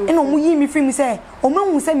eno mo yi me free mu say o ma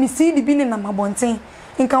hu say me see di bi ne na mabonten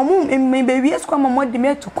nka mo me be wi esukwa mo de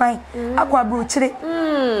me to kwan akwa bro chire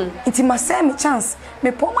nti ma say me chance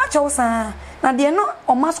me po ma chawsa na de no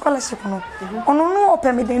o ma scholarship no ono no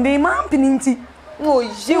ope me de ma mpini nti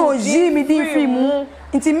oji mi di free mu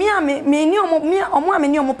nti me ni omo me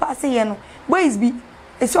ni omo pass ye no boys bi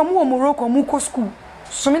esi omo Morocco mu ko school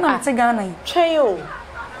so me na te Ghana yi twen o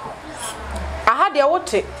aha de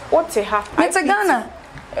wote ha me te Ghana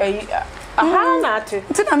aha na te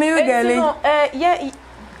nti na me we gale ye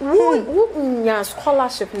wo nya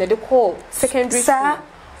scholarship na de call secondary school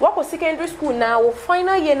wako secondary school na wo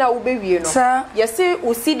final year na wo be wie no yesi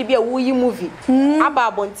o see the be wo yi movie aba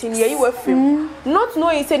abontin ye yi wa film not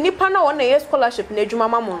knowing say nipa na won na ye scholarship na adwuma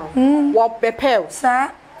mamo no wo be pel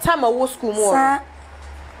time wo school mo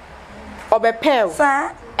o be pel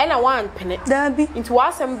ena wan pene dabi into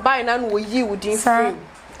wasem buy na no wo yi wo din free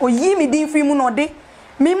o yi mi din free mu no de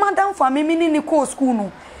me madam for me ni ko school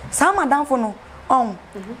no sa madam for no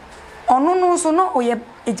ono no so no o ye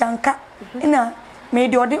ejanka ina me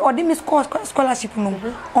de odi mi scholarship no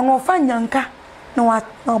ono fa nyanka na wa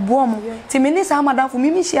boa mo ti me ni sa madam for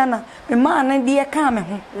mi hia na me ma na de ka me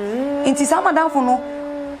ho nti sa madam for no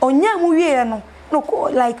onya mu wie no ko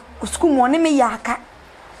like school mo ne me yaka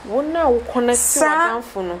wona wo connect madam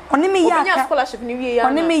for no oni me yaka scholarship ni wie ya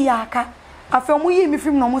oni me yaka afi omo yi mi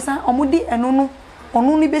film no mo sa omo di eno no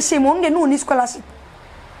onu ni be she mo nde no ni scholarship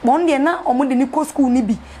mo nde na omo de ni ko school ni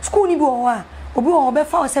bi o wa obi won be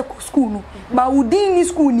fa o se school no ba udin ni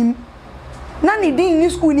school nim na ni din ni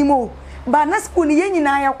school nim o ba na school ni ye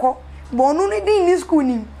nyina yakọ ba onu ni din ni school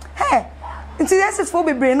nim he nti yes for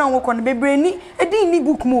bebre na won ko no bebre ni edin ni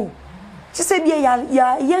book mo ti se bia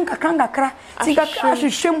ya yen kakra ti kakra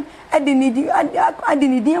hwehwem ade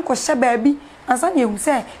ni din ko hye baabi ansa na ehu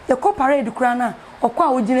se ye ko parade kura na okọ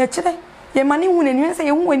a ogina kire ye mani hu na ni se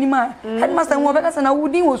ye hu ani ma headmaster hu obeka se na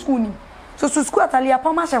udin wo school nim so school atalia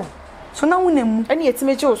pa ma hye so na hu na mu ani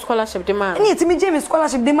yetimeje o scholarship de ma ani yetimeje me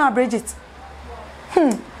scholarship de ma Bridget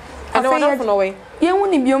and one of no way ye hu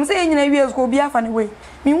ni biom se ye nyina wi school bi afa ne way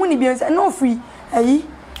me hu ni biom se no free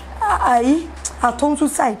ayi atonsu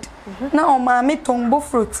side na o ma me tombo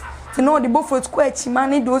fruit ti no the bo fruit ko achi ma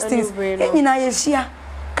ne those things e nyina ye hia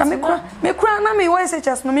ka me kura na me why say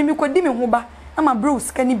just no me ko di me ho ba na ma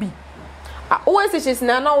bros ka ni bi why say just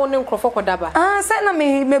na wo ne nkrofo kodaba say na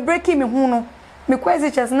me breaking me hu no me ko say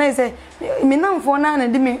just na say me namfo na na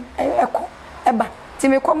di me eko eba ti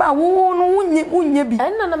me ko ba wo no unye bi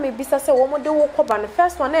na me bisa say wo mo de wo ko ba no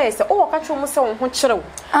first one na say o ka cho mo say wo ho kirew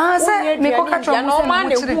say me ko ka cho mo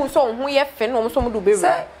say wo ho hu so wo ho ye fe no mo so mo do be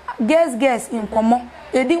guess in komo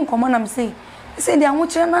e di komo na me say dia ho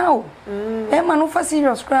kire na o e ma no fa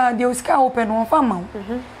serious crowd dia uska open no fa ma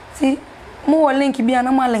si mo wo link bia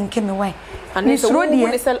na ma link me why ani so wo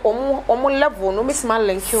ni sel omo level no me ma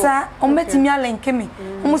link o sa o betimi a link me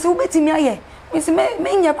mo se wo betimi aye me se me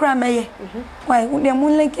nya kra meye why wo de mo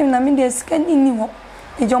link me na me de ska ni ho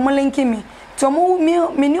e jo mo link me to mo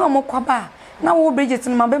me ni o mo kwaba na wo Bridget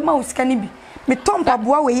no ma be ma uska ni bi me tompa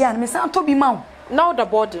boa we ya me san to bi ma now the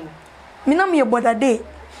burden me na me border day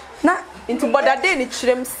na into border day ni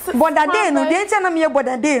chirem border day no de na me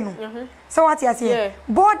border day no so what you say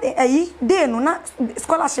board day no na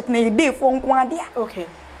scholarship na day for nko ade okay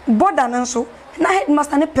border no so na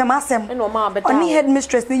headmaster ne pem asem no ma beda oni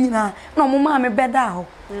headmistress ni nyina na mo ma me beda ho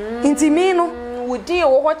inti me no we dey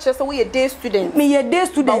wo ho kire say we day student me ye day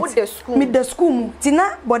student me the school mu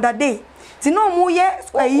tina border day tina mo ye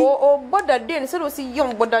o border day say we see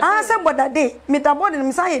young border day say border day me ta border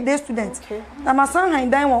me say day student na ma san han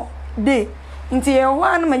dan wo day inti ye ho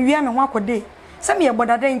an ma wia me ho akode say me ye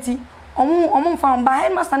border day inti omo fa ba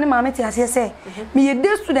headmaster ne ma me ti ase say me ye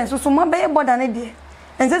day student so ma be ye border ne de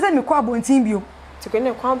ense say me ko abontin bio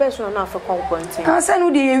tikene kwa be so na afa kwa abontin say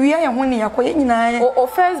no de ye wia ye ho ne yakoye nyina ye o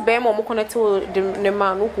first be mo connect ne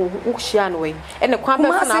ma no ko hia no we ene kwa be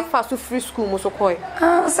so na afa so free school mo so koy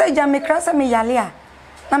say ja me kra say me yale a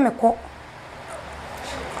na me ko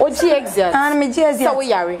oji exit me ji exit so we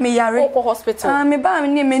yare me yare ko hospital me ba me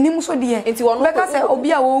ne menim so de enti wono be ka say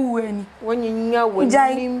obi a wo wu ani wonyinya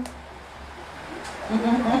wonim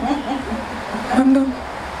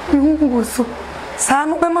ndo so sa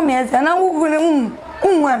no be ma me exit na wu ne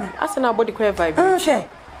unwan asana body ko vibe she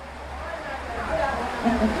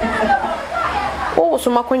o so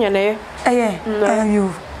makonya na ye ayo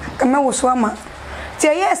kama wo so ama ti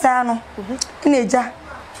ye sa no na eja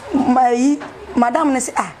mai madam ne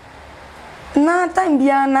se na time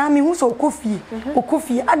bia na me hu so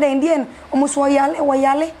okofie adan die omo so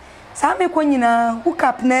yale sa me ko nyina hook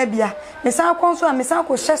up na bia me san kon so me san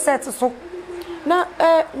ko hye set so na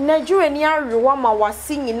Nigeria ni arewa ma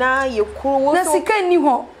wasi nyina ye kuro wo so na sika ni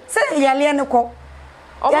ho se yale ne ko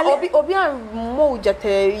obi mo jata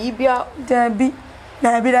yibia dabi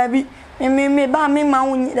me ba me ma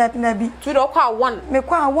wonyi dabi to do kwa 1 me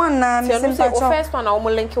kwa 1 na me simple so first one na o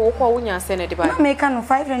link wo kwa wonya se ne de ba na me ka no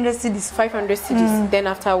 500 cedis then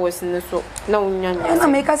afterwards ne so na wonya na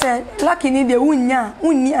me ka say lucky ni de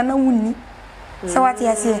unni ana unni so what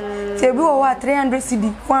you say se bi wo wa 300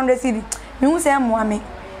 cedi 400 cedi me hu say mo ame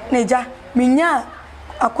na ja me nya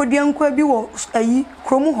akodianko bi wo ayi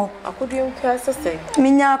kromu ho akodianko asese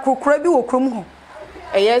me nya kokora bi wo kromu ho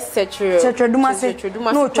yes setre dumase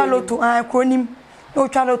no twaloto kronim no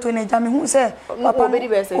twaloto na ja me hu say papa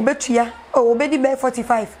obetua obedi be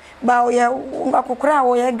 45 ba o ye akokora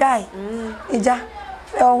o ye guy eja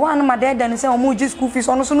o wan ma deda no say o mu ji school fees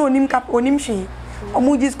ono so no onim cap onim hwe o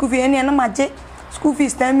mu ji school fees ene na maje school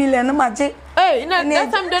fees 10 million na maje na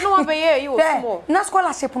that time they no have a you small na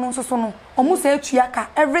scholarship no so no o mu say atua ka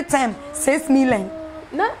every time 6 million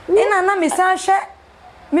na me san hwe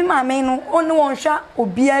me maame no oni won hwa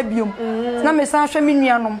obia biom na me san hwe me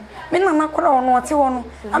nuanom me nana kora ono ote wono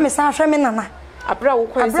na me san hwe me nana abra wo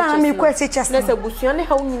kwa abra me kwa SHS na se busuan ne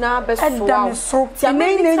hawo nyina be so ti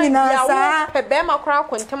me nyina sa be ma kora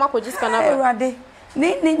kwntem akojiska na ba erade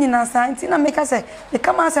ne nyina sa nti na me ka se e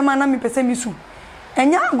kama asema na me pese mi su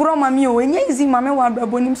enya agro mami o enya izi mame wa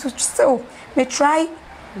abonim so me try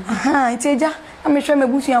nti eja na me hwe me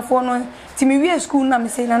busuan fo no ti me wie school na me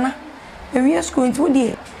se nana we school nti wo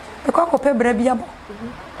die Because ko pe bra bia bo.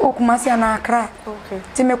 O Kumasi na Accra. Okay.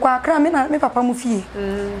 Ti me kwa Accra me papa mu fie.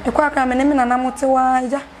 E kwa Accra me na na mo te wa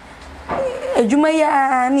ja. Ejuma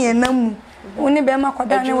ya na enam. Woni be ma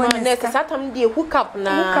kwada ne woni. Na satam die hook up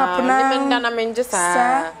na ne menda na menje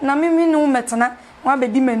sa. Na me no metena wa be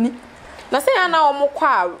di mani. Na say na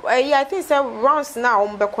omukwa I think say rounds na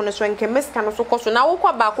ombeko no so nke meska no so koso na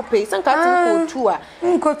wokwa ba ko pay sanka ti ko 2 a.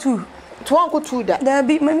 Nko 2. To one ko 2 da. Da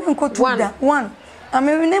bi me nko 2 da. 1.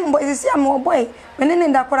 Ame ne mbo isi am boy. Me ne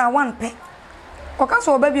nda kwara 1 pe. Oka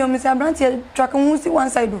so ba bi o mi say abrantie track hu si one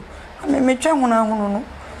side o. Ame me twa hona hono no.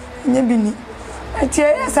 Nya bi ni.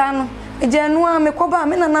 Etie esa no. Eje no a me koba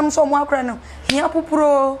me nanam so mo akra no. Hia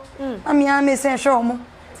popuro. Ame a me se hwe omo.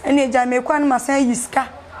 Ene eja me kwa no masan yiska.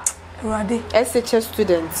 Rade SHS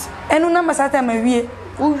students enu na masata ma wie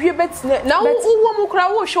uwie betine na wo mu kra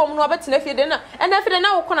wo hwe om no betine fie de na ena fie de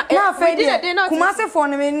na wo kona na fie de na Kumasi fo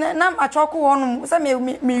no na achoko wo no se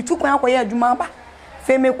me tu kwan akoye adwuma ba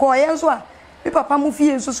fe me ko ye nso a bi papa mu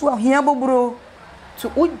fie nso so ahia bobro to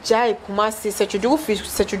ujai Kumasi sechudu fi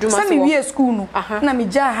sechudu ma se me wie school no na me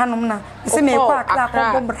ja hanom na se me ko akra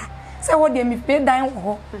ko bobra se wo de me pe dan wo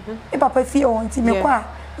ho bi papa fie wo nti me ko a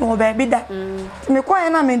no baby da me ko ya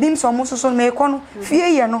na me dim so mo so me ko no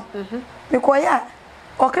fie ye no me ko ya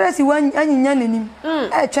okrasi wanyinya nanim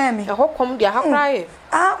e twa me e hokom dia hakraye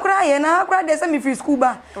akraye na akra de se me free school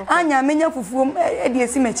ba anya menya fufuom e de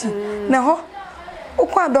esi machi na ho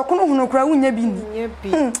ukwa doko no hunu kra wunya bi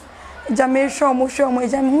ni jame show mo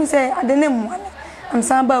jame hu se adene mu am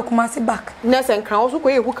san ba Kumasi back na se nkran wo so ko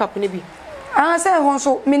ye hook up ne bi se ho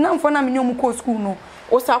so me namfo na me nyom ko school no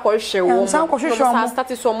o sa ko hwe wo sa ko hwe wo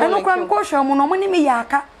start so mo eno kram ko hwe mo no mo ni me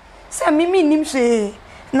yaka se mimi nim hwe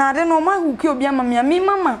na de no ma hu ki obi ama me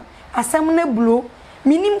mama asem na blo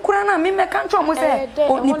minim kura na me meka ncho mo se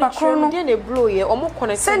nipa kro no de na blo ye o mo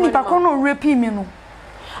connect se nipa kro no repi me no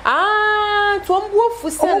to mbuo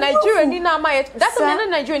fu se Nigeria ni na ma ye that's me na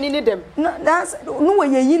Nigeria ni dem no that's no we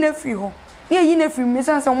ye na free ho ye yi na free me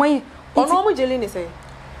san mo yi ono mo jeli ni se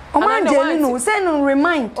Omangeli no say no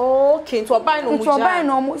remind. Okay, to buy no to buy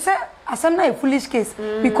no say asem na a foolish case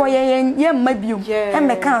because ye mabium e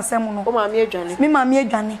me kan asem no. O ma me adwane. Me ma me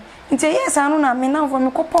adwane. Nti yes anu na me na for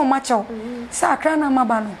me kopo ma chew. Sa akra na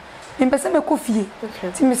maba no. Me pese me kofie.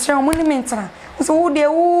 Ti me sre omo ni me ntra. So wo de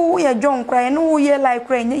wo ye John kra no wo ye like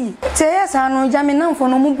kra nyi. Ti yes anu ja me na for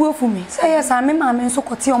no mu buafu me. Say yes am me ma me nso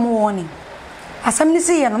kote omo warning. Asem ni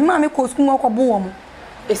se ye no ma me ko school ko bo omo.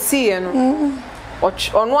 E se ye no.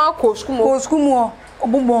 Ono akọ school mo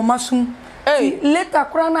obubo masum later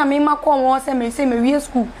kura na me makọ won se me wie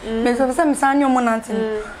school me se me san nyomo nante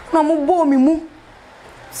no mo bo mi mu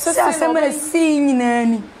se me si nyina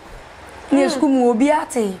ni school mo obi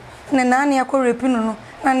ate na ne akọ repinu no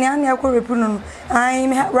na ne akọ repinu no ai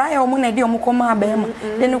me right o mo na de o mo ko ma ba ma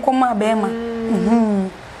de ne ko ma ba ma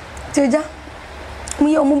teja mo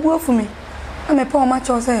ye o mo bu afu me na me pa o ma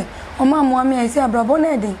cho se o ma mo ami ai se abrabo na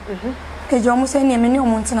eden ejo mo se ne me ne o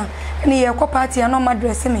montina ne ye ko party na ma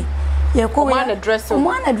dress me ye ko we na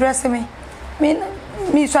dress me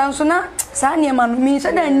mi sanso na sa ne ma no mi se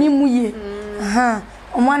da ni mu ye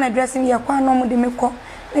o ma na dress me ye kwa no mo de me ko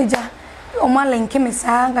eja o ma lenke me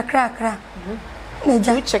sa nga kra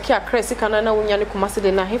eja we check ya kra sika na wonya ne Kumasi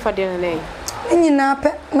de na hefa de na nyina pe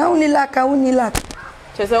na uni laka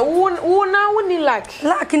chese wo na uni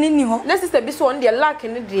lak ni ho na sister bi so on de lak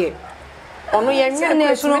ni de ono ye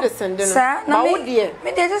nwe so de sende no ba wo de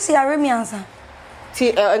me de se yare mi ansa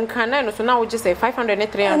ti nkana no so na wo je say 500 ne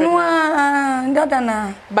 300 no dada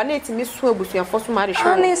na ba na etimi so abusuafo so ma de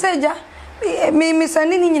hwe ani seja me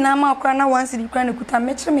sani ni nyina ma akra na once di kra na kuta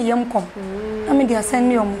me kire me yam kom na me de asen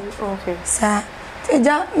mi omo okay sa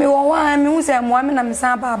seja me wo wa me hu se mo me na me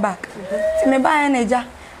san ba ti me ba na eja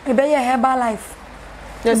me be ye herbal life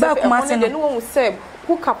ba Kumasi no wo se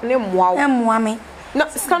hook up ne moa me na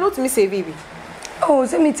scan out me save bibi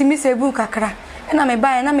se me ti me save kakra na me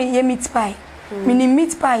ba na me ye meat pie me ni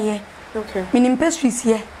meat pie ye okay me ni pastries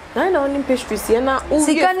ye na ni pastries ye na o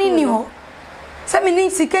sika ni ho se me ni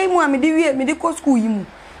sika mu a me de wie me de ko school yi mu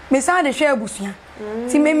me sa de hwe abusua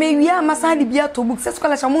ti me wi a ma sa de bia to books se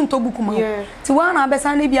scholar sha mo to book ma ti wa na be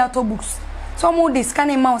sa de bia to books so mo de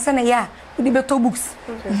scan ma o se na ya o de be to books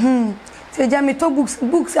se ja me to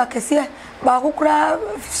books akese ba kokura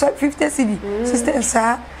 50 cedi sister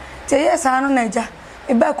sa te yes anu na ja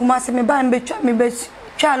e ba Kumasi me ba me be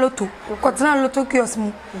twa loto kotena loto kiosk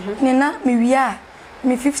mu ni na me wi a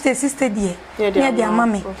me 50 sister die ne dia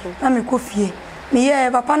mama na me ko fie me ye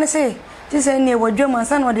papa ne se ti se ne wadwam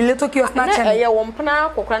ansa na de loto kiosk na cha ye wo mpna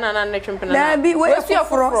kokura na na twempena na bi we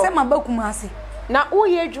aforo se ma ba Kumasi na wo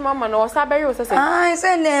ye adwuma ma na wo sa bɛyɛ wo sɛ ah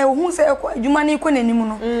say na hu say adwuma na iko nanim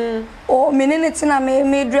no o menene tina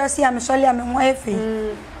me dress ya me sɔle ya me ho afi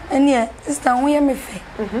ene sister ho ye me fe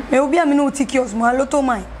me obi a me no tikios mo aloto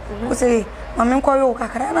man o say mama nko yo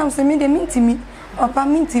kakara na me de mintimi papa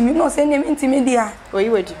mintimi no say ne mintimi dia oyi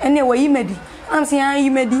wadi ene wayi medi am say ayi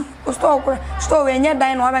medi o store we nya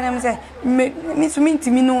dan no abega me say me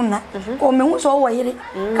mintimi no na o me hu so wo yire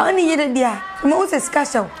ka ni yire dia me hu say sika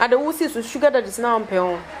shew ade wo si so sugar daddy na on pe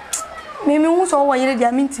ho me hu so wo yire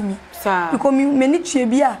dia mintimi sa because me ni tue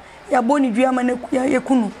bia ya boni dua ma na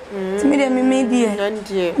yakunu timi de me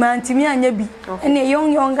die ma ntimi anya bi ene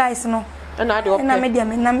young guys no na ade ope na me dia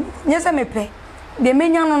me na nyese me pe de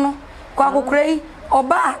menya no kwa kokrei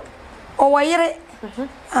oba owayire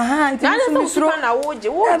aha ntimi suro na woje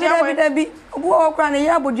dabi obu okra na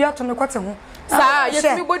ya bodua to me kwete ho sa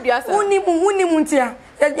yetimi bodua sa unimu ntia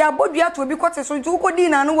ya bodua to obi kwete so ju ko di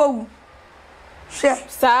na no wawu she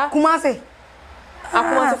sa kumase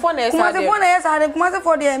akumase for na yesa de kumase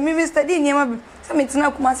for de mi study niema bi se me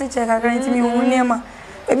tina kumase check akara ntimi hu niema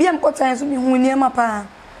ebi am kwata so mi hu niema pa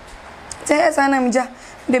te yesa na mja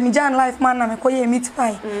de mjan life man na me koye meat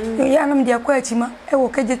pie ya na mdia kwa achima e wo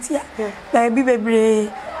kajetia da bi bebre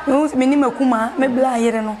me ni makuma me bla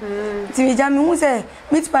yere no ti mja me hu se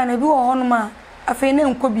meat pie na bi wo ho no ma afi na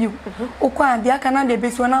nko bi okwa bia kana de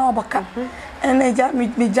beso na obaka ene ja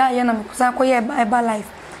me ja ye na me kusa koye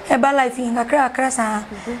eba life inga kra sa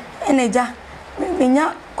ene ja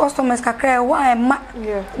menya customers kakra wa ma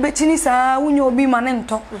betini sa wunyo obi ma ne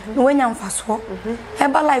nto no wanya mfaso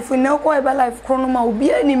eba life ne ko eba life krono ma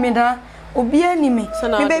obi ani me da obi ani me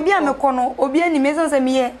baby a me kono obi ani me sanse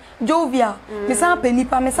me ye jovia me san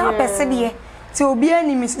penipa me san pese de ti obi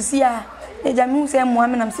ani me sisi a eja mi se mo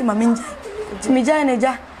ame na me se ma menja ti me ja ne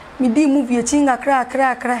ja mi di movie e chinga kra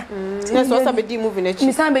ne so sa be di movie na chi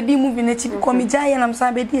mi san be di movie na chi ko mi ja ye na me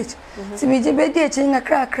san be di e ti mi je be di e chinga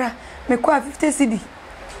kra me kwa 50 cedi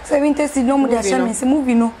 70 cedi no mo de asha me se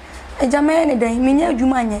movie no eja me ne dan me nya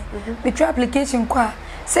adwuma anye me try application kwa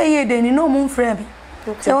say ye den no mo mfrɛ me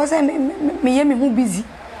se wo say me ye me hu busy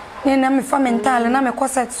ne na me fa mental na me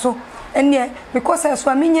corset so ene me corset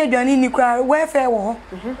so me nya aduane ni kwa welfare wo ho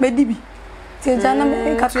me di bi ti eja na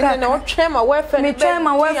me kakra na wo twema welfare me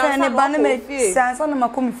twema welfare ne ba na me sansa na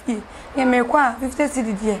makomi fie ne me kwa 50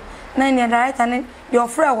 cedi die na ne director ne de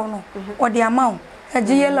ofra wo no o de amount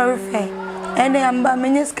aje yellow refe ene amba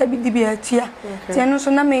menye ska bi di bi atia ti no so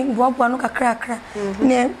na me boaboa no kakra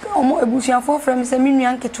ne omo ebusuafo frem se me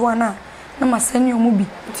nua nketewa na masani omo bi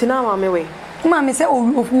ti na ma me we ma me se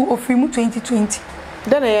ofiri mu 2020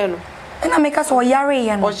 dana ye no na me ka so yare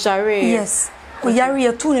ye no yes o yare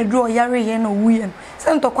ye tu ne dro yare ye no wuye no se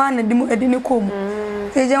ntokwa na dimu edi ne kom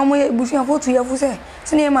se je omo ebusuafo tu ye fu se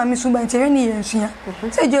ne ma me suban chere ne ye nsua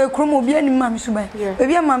se je krom obi ani ma me suban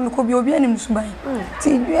obi ma me ko bi obi ani me suban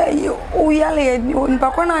ti o yale ye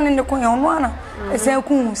nipa ko na ne ko ye ono ana se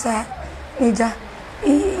ku sa eja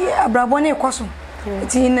abrabo ne koso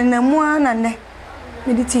ti na mu ana ne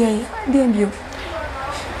me di ti ye de bio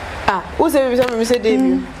o se bi me se de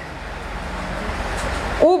bio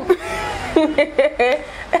o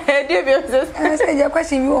de bio se je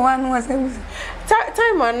kwashi mi o anu ase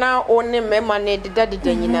time na one mema ne deda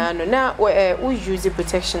nyina no na we use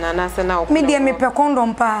protection na say na me de me pe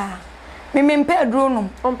condom pa me pe aduro no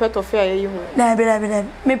on pe to fair ye hu na bi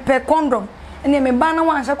me pe condom ene me ba na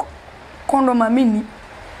wan sha condom ma mini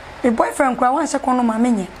me boyfriend kra wan sha condom ma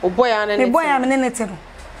menye o boy ana ne me boy am ne nete no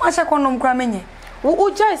wan sha condom kra menye wo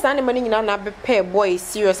jai sa ne mani nyina na be pe boy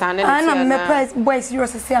serious ana ne ana me pe boy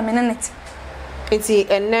serious se am ne nete enti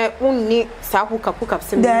enne unni sa kuka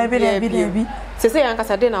se me bi se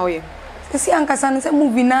yankasa de na oye se yankasa ne se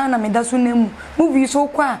movie na me da so na mu movie so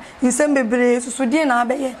kwa nsem bebre so de na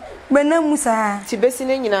abeye be na mu sa ti besi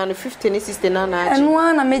ne nyina no 50 ne 60 na na aji eno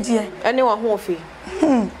ana meje ene wa ho ofi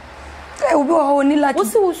obi o ho ni laki wo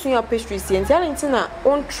se wo suya pastries enti ala ntina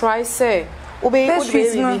on try say obe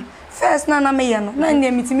baby first na me ye no na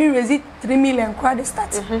ndie mitimi raise 3 million kwa de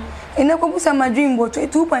start ene ko busa ma dream bo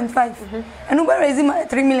 2.5 eno ba raise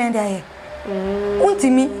 3 million there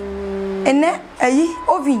untimi ene ayi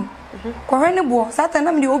oven ko hwene bo satan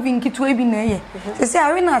na me oven kitu ebi na ye se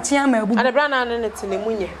awe na achi ama abu ade bra na ne tene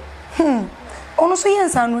munye ono so ye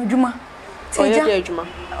nsa no adwuma oye de adwuma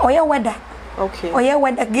oye weather okay oye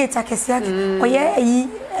weather gate akese oye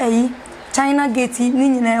ayi China gate ni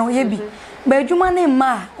nyina oye bi ba adwuma na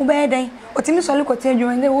ma wo be den otimi sole kote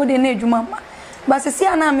adwuma ne wo de na adwuma ma ba se si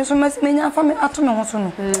ana me so menya fa me ato me ho so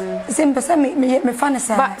no se mpesa me fa ne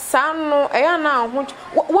sa ba sa no eya na ho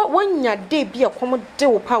wonya day bi e kom de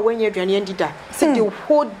wo pa wonya aduane andida se the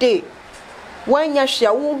whole day When ya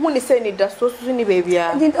share who ni say ni da so ni baby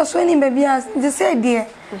a. Ni da so ni baby a the say there.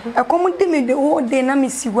 E come dey me the whole day na me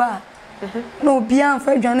siwa. No obi an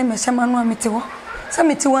fa adwane me hyema no amete wo. Se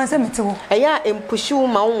mete wo se mete wo. Eya empushi wo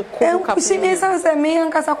ma wo ko ka. Empushi me san se me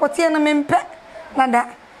ankasa kote na me mpe. Nada.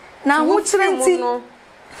 Na ho kire nti.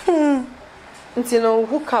 Nti no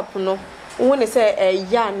hook up no. Wo ni say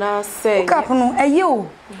ya na say. Hook up no eye o.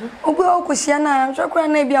 Obi o ko hia na hwekora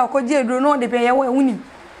na bia okoje eduro no de pe ye wo wunim.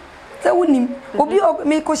 Se wunim obi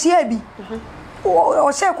me ko hia bi.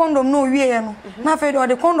 O share condom no wie ye no. Na fe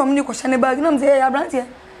de condom ni ko hia ne bag na me say ya brantie.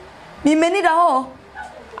 Mi meni da ho.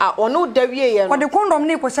 Ah, ono da wie ye no. O de condom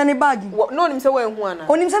ni ko hia ne bag. No nim se we hu ana.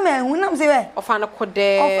 Onim se me hu na me say we. O fa na ko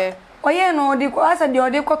de. Oye no de ko asa de o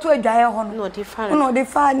de ko to adwae ho no. No de fa. No de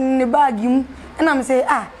fa ne bag mu. Na me say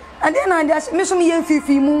ah, ade na ade me so me ye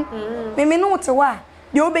fifi mu. Me no te wa.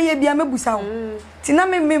 De obeye bia mebusa wo. Ti na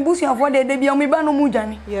me busu afo de bia me ba no mu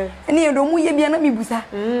dwane. Ene ye do mu ye bia na me busa.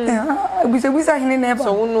 Busa hine na eba.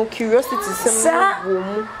 So no curiosity sem wo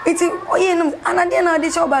mu. Iti oye no anade na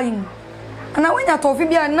ade che oba yin. Ana wanya tofi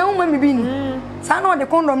bia na wo ma me bi ni. Sa na de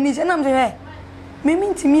condom ni che na me he. Me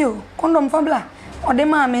mintimi o condom fabla. Ode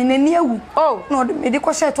ma me na ni awu. Oh, no me de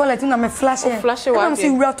ko share toilet na me flash. Na me say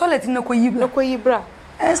real toilet na ko yibra. Na ko yibra.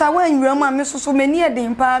 Sa wan wura ma me so me ni e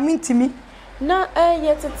den pa mintimi. Na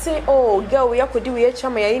yetete oh girl we yakodi we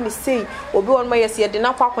chama ya ni say obi won ma yesi de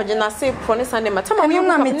na kwakwaje na say promise and mata ma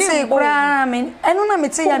na me say kra me enu na me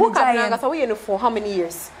say ya de jai na we you for how many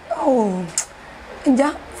years? Oh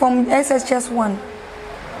ja from SHS 1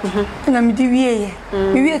 na me di wie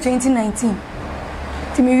me wie 2019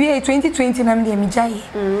 ti me wie 2020 na me de me jai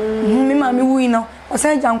me ma me wi na o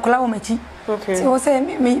say jankola o machi okay so o say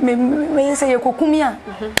me say kokumi a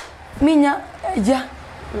minya ja.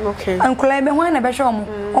 Okay. Uncle be when na be hwe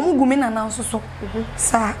omo gumi na na nso so.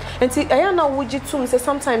 Sa. Enti eya na woji tum say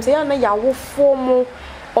sometimes eya na yawofo mo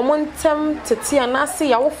omo ntem tete ana se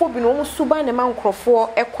yawofo bi no omo suban ne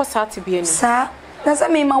mankrofo ekosa te bi ani. Sa. Na say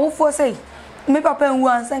me ma wofo say me papa nwu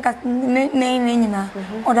ansa nka ne nyina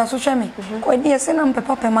oda so hwe me. Ko de se na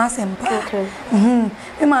papa ma asempa. Okay.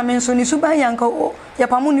 Me ma me nso ni suban yanka ya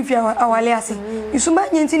pamu ni fia awale ase. Isuba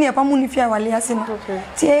nyenti ni ya pamu ni fia awale ase no.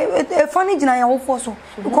 Ti e funny jina ya wofo so.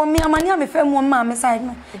 Because me amani a me fa mu ma me side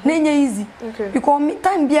no. Na nya easy. Because me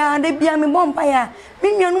time bia de bia me bompa ya.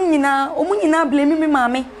 Me nuanu nyina omu nyina blame me ma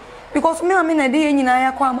me. Because me ame na de nyina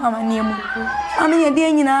ya kwa amani mu. Ame ya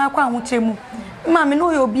de nyina kwa ahotremu. Ma me no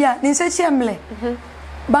yo bia ni se chemle.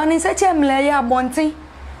 Ba ni se chemle ya bonten.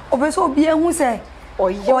 Obeso bia hu se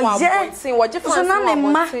oye so na me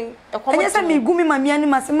ma enye se me gumi ma miani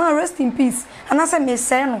ma se ma rest in peace ana se me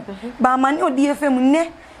se no ba mani odi efem ne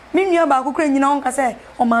me nua ba akokra nyina on ka se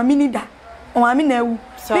o ma mi ni da o ma mi na ewu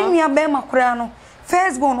me nua be makora no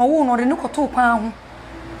first born o wo no de ne koto kwa ho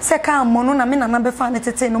se ka mo no na me na be fa ne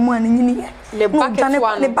tete no mo ani nyini ye le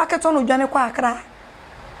bucket no dwane kwa akra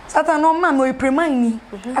satan no ma me preman ni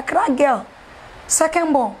akra girl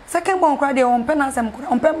second born cry dey on pen asem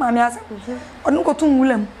on pen mami asem odun ko tun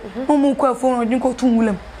wulam mo mu ko afo odun ko tun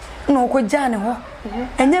wulam no ko jane ho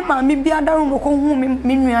enye mami bia daru no ko hu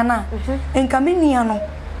mi nua na enka mi nua no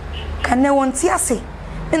kane won ti ase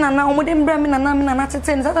mi na omode mbra mi na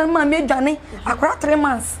tete ni satan mami adwane akra 3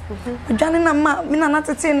 months adwane na ma mi na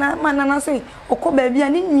tete na ma na so okọ ba bia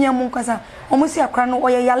ni nua mo nkasa omo si akra no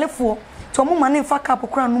oye yalefo to mo ma ne fa cap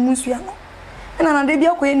kra no mu sua no na de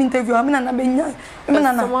bia ko ye interview amina na benya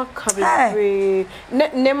amina na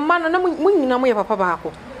ne mana na munyina mo ye papa ba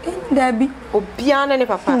ko dabi obia na ne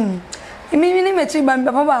papa imi ni mechi ba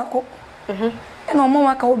papa ba ko na mo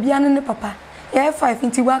maka obia na ne papa ya 5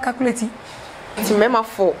 nti wa calculate ti mema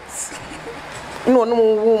 4 no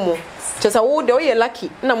wo mo chesa wo de o ye lucky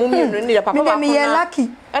na mo mi ni ya papa ba ko mi ye lucky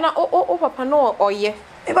na o papa no oye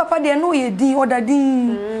e papa de no ye din oda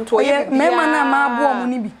din to ye mema na ma abo mo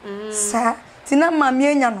ni bi sa tina mami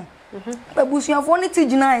enya no babusuafo ne ti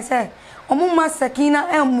gina ai se omo ma sakina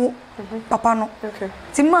emu papa no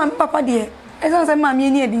ti mami papa de esan se mami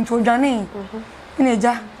eni edin to dwane ina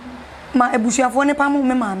ja ma ebusuafo ne pamu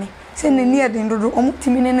me mami se ne ni edin dodo omo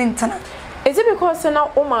timi ne ntana. Is it because na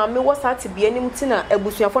o mami was at bi anim tina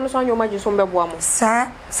ebusuafo no so anyo ma jiso mbebo amo sa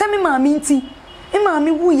se me mami nti me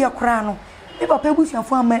mami wu ye kora no me papa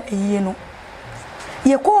ebusuafo ama eyiye no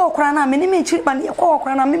ye ko kora na me ni me chiri ba ye ko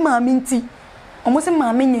kora na me mami nti omo se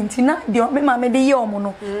maame nyenti na de me maame de ye omo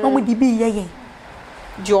no no mo di bi ye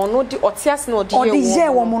de ono di otias no de ye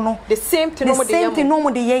omo no the same thing no mo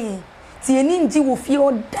de ye ti eni nji wo fie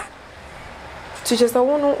oda to just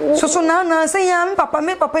one so na say ya me papa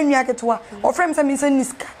nua ketewa o frame say me say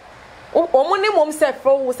niska omo ne mom say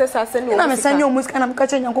fro wo say sase no na me say nyo muska na me ka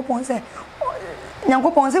che nyankopon say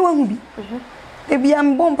nyankopon se wahu bi ebi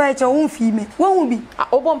am bompa e che wo mfi me wahu bi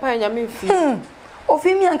o bompa nya me mfi o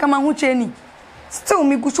fi mi anka ma ho cheni still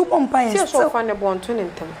me gusu bompa e still fa ne bon to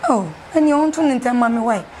ntem oh ani on to ntem ma me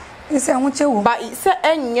why ese ho che wo ba se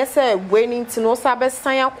enye se bweni nti no sa be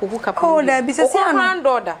san akohu kapa oh da bi se si ano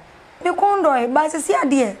order be kondo e ba se si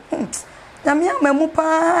ade na me amamu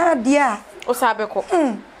pa de a o sa be ko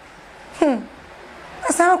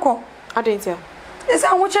asa ko adentia ese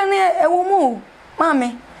ho che ne e wo mu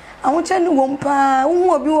mame ahun che ni wo mpa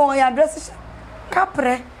wo obi wo ya address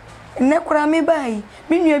kapre ne kura me bai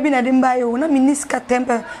me nua bi na de mbai o na me niska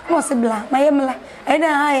temper no se bla ma ye mla e na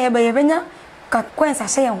ha ye ba ye benya ka kwensa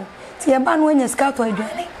hye ho ti ye ba no anya ska to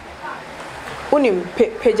aduane onim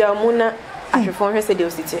pejamu na ahwefo hwe se de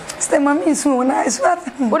ositi ste mami nsu na isu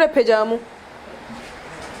ata wo de pejamu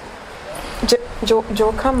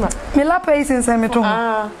jo camera me la pa isin se me to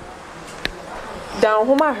down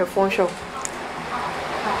home ahwefo show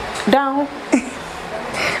down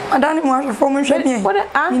adani mo ahwefo mo hwe ni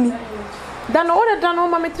what mini dan order dan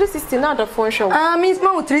home mama 360 na the phone show me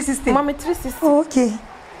ma 360 mama 360 okay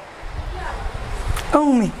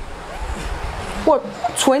oh me what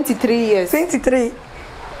 23 years 23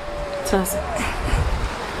 Trans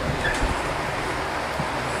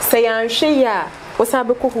say an hwe ya wo sa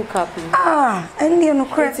be ko hook up ende no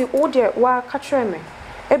kra ti wo de wa ka kire me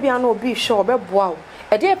e bia na obi hwe obeboa wo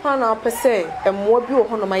e de pa na pese emmo bi wo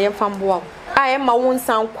hono ma yemfa mboa wo e ma won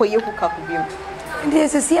san koye hook up bi de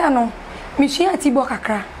sesi ano mi hwe atibo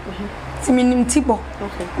kakra ti minim tibo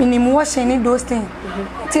minim wo hye ni those things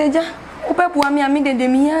ti eja upepua mi ami de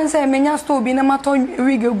mi yansa menya store bi na mato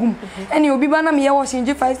wig egum ene obi ba na me ye wo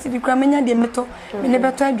shinji 5 city kra menya de meto me ne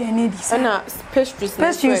beto aduane di sa na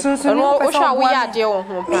pastries so no o sha wo ya de wo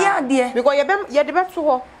ho me ya de because ye de beto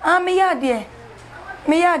ho me ya de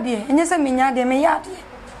enye se menya de me ya de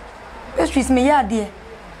pastries me ya de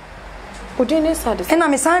o de ne sa de ena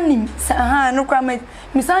me san nim no kra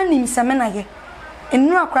me san nim se me na ye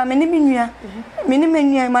enu akra me ne menua me ne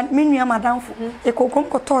menua madamfo e kokom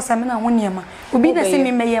ko to se me na woniema obi na se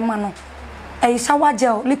me meye ma no e shower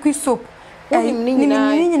gel liquid soap e ni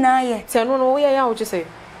nyina ye se no no ye ya o se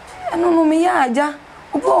no me ya aja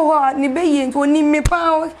obo ho ni be ye nto ni me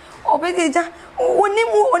pa obedeja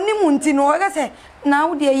onimu nti no ga se na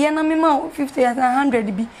wo de ye na me ma 50 and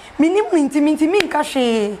 100 bi minimu nti mi nka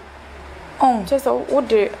hwe just wo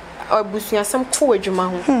de abusuasam ko adwuma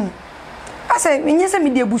ho ase menye se me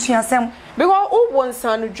de abusuasam because o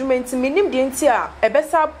wonsa no dwuma nti menim de nti a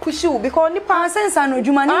ebesa pushi wo because nipa sensa no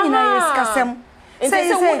dwuma ni nyina yes kasem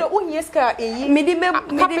say wo yes ka eyi me de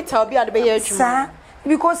capital bi ade be ye adwuma sa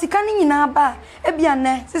because ka ni nyina ba e bia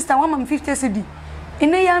ne sister 150 cedi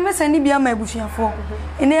ene ya me se ni bia ma abusuafo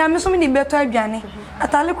ene ya me so me ni beto aduane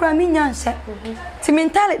atale kura mi nya nse ti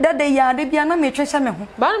mentale dada ya de bia na me twehye me ho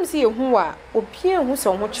ba na me se ye hu wa opie hu se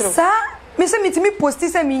ho kire sa me se me ti me posti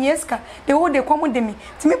se me yeska de wo de komo de me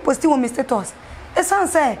ti me posti wo me status esan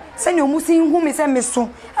se ni omusi hu me se me so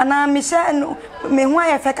ana me she me hu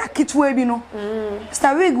aye fe ka kitwa bi no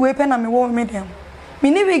star wig we pe na me wo me dem me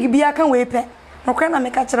ni wig bia kan we pe no kra na me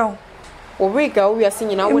ka kire o wig a wo wiase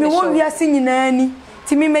nyina wo ne show me wo wiase nyina ni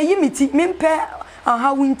ti me meyi miti me mpe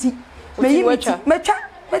aha wunti meyi miti metwa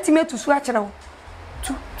meti metu su a kire wo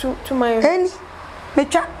to my eni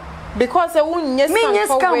metwa because e won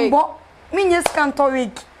nyeskan me nyeskan to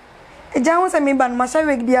wig eja ho se me ban ma sha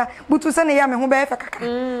wig dia butu se ne ya me ho be fa kakra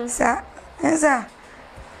sa enza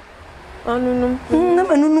anunum na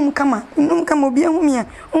manunum kama obi ehu me a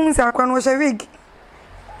unza akwa no sha wig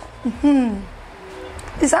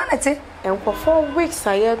isanete enkofo weeks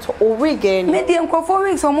ayeto o wig eni me di enkofo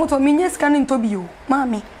weeks o moto me nyeskan nto bi o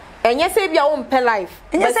mami enye se bia wo mpe life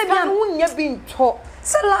enye se bia wo nya bi nto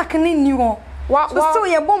se lak ni ni wo so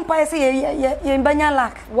ye bompa se ye banya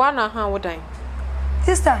lak wana ha wodan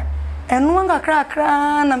sister enu anga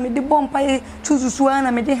kra na me di bompa ye tususu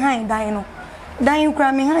na me di han dan no dan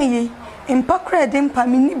kra me han ye empa kra de empa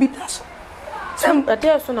me ni bi daso sem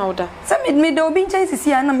ade so na woda se me de obi nchan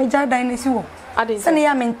sisi na me ja dan na si wo se ne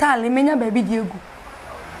ya mental me nya ba bi di egu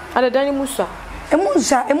ade dan musa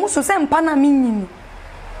emuso se empa na me nyini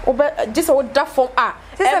obe just o da form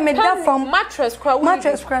sister me da form mattress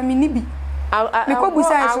kra me ni bi me ko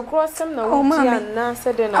busa eso agrosem na wo ti na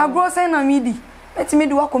se de na agrosem na me di eti me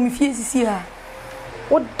di wa ko me fie sisi a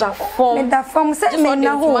wo da form me da form se me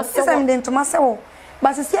na ho se me de ntoma se wo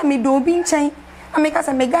ba sisi a me do obi nchan ameka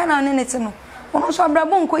se me ga na ne nete no ono so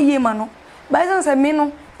abrabo nko yie ma no ba isan se me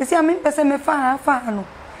no sisi a me pese me fa no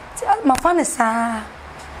ti ma fa ne sa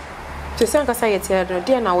ti se nka sa yeti ado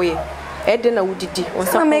de na wo ye e de na wudidi on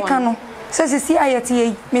sa America no se sisi ayeti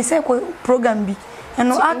ye me se ko program bi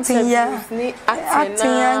and acting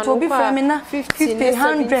acting to be femina 50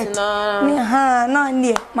 100 na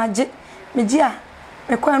near Majia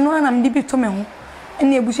me kwa no na mdi bi to me ho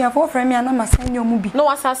ene ebusuafo frame ya na masan yo mu bi no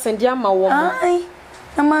assassin dia ma wo ai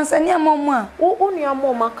na masan ya mo a wo nua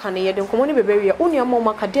mo maka ne ye de nkomo ne bebewe wo nua mo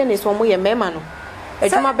maka de ne so mo ye mema no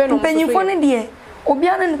adwuma be no mo mpanyimfo ne de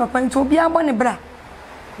obia na ne papa nti obia bo ne bra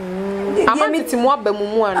amantiti mo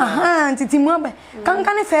abamumu ana aha ntiti mo aba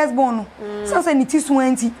kanka ne first born no sansa ne tisu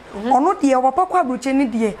anti ono de papa kwa broche ne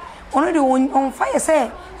de ono de on fire say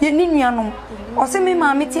ye ni nuanom o se me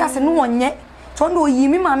maame ti ase no wonye to ndo yi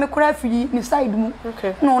me maame kura firi ni side mu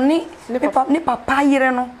no ni papa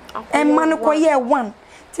yire no emma ne ko ye one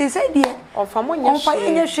ti say de on fa mo nya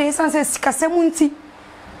hwe sansa sikasemu nti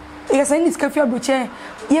ye say ni skafi abroche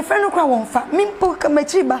ye fe no kura won fa me mpo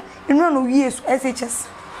machiba inu no yesu SHS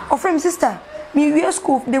of friend sister me we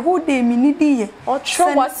school the whole day me need ye o tro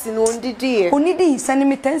wasi no ndidi ye onidi send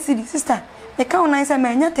me 10 cedi sister me ka ona say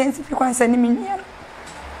me nya 10 cedi kwan send me nia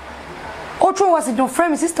o tro wasi don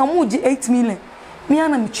friend sister mu ji 8 million me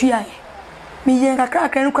ana me twa ye me ye kakra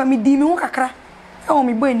kakra no kwa me di me ho kakra e o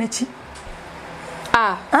me boy na chi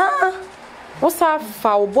wo sa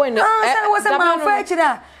fa wo boy na wo sa ma fa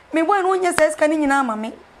chira me boy no nya say ska ni nyina ama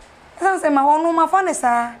me say ma ho no ma fa ne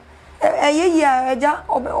sa eya eja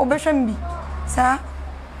obehwem bi sa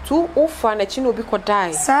tu ofa na chi no bi ko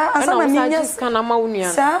dai sa asa na mi nya scan ma wonua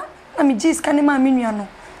sa na mi ji scan ma mi nua no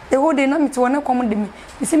the whole day na mi to na kom de mi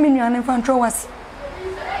se mi nua na fa ntro wasi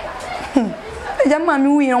eja ma mi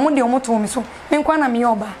wi no de o moto mi so me nkwa na mi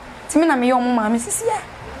oba ti mi na mi yo mo ma mi sisi ya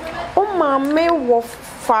o ma me wo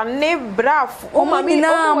fa ne braf o ma mi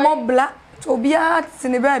na mo bla to bia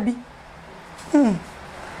tine ba bi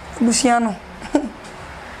busiano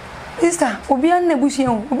Sister, obi an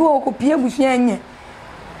nebusian, obi o ko pie busian nye.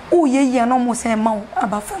 O ye ye no mo se ma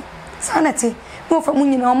abafam. Sanete, mo fa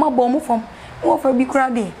munyi na o ma bo mo fam. Mo fa bi kura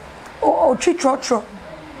de. O twitro.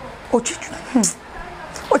 O twitro.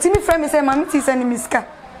 O ti mi frame say ma mi ti se ni miska.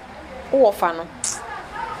 O wo fa no.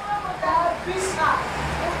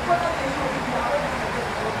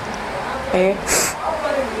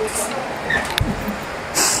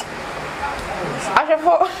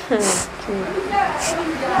 Achefo.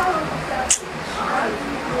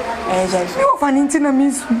 Just you fanning na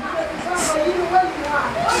miss.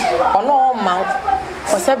 Ono ma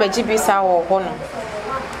o se beji bi sa wo ho no.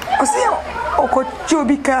 O se o ko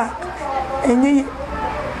jobika enye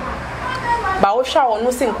ba wo hwa wo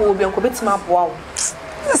no se nko obi nko betima boa wo.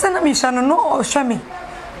 Se na mi hwa no o hwa me.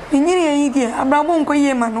 Nyiri yan yi die abrabo nko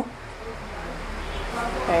yie ma no.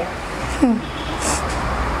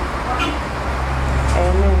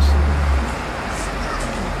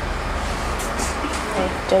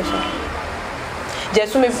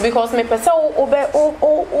 Just me because me pesa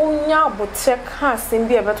o nya botre ka sim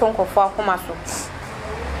bi e beto nkofo akoma so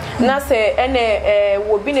na se ene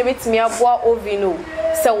wo bi ne betimi aboa ovino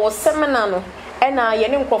se wo seminar no ena ye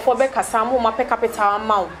ne nkofo be kasa mo ma pe capital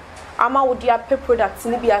ama wo dia pe product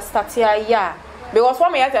ni bi a start ya because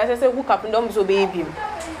what me ya say hook up ndom so be bi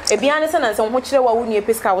e bia ne se na se ho kire wa wo nie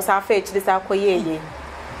pesca wo sa fa e kire sa koyeye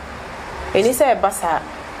eni se basa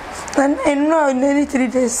and no nearly 3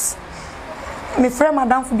 days me friend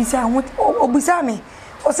madam for bisa obisa me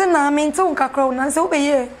o se na me nti nkakra na se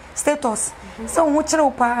obeye status se wo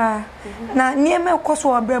kire pa na nieme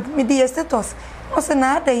koso abrab me dey status o se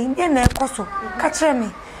na ada inde na koso ka kire me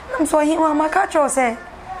am so hi wa maka kire se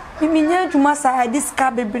mi nya djuma sa this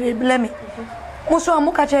ka bebre me mo so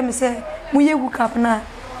am ka kire me se mo yegu cap na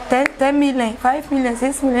 10 million 5 million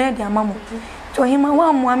 6 million de amamo to hi ma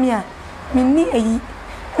wa mo am ya mi ni eyi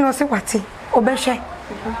no se kwate obehwe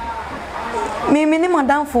me ni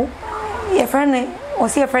madam fo ye friend o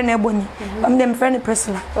se friend e boni am dem friend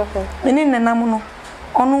Priscilla me ni nanam no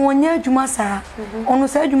ono wonya adwuma saa ono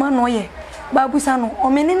sa adwuma no ye ba busa no o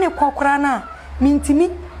me ni kokora na mintimi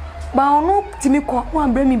ba ono timi ko no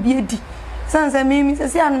abra mi bi edi sansa me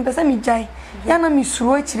se anu pesa mi jai ya na mi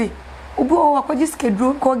suro akire obi o akwaji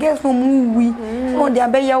schedule ko guess no mu wi o de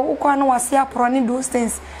abeya wo kwa na wase apro ni those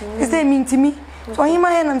things say mintimi so hima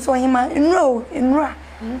he na so hima nra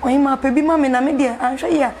hima pe bi ma me na me dia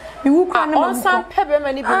anhwe ya mi wukra na on san pe be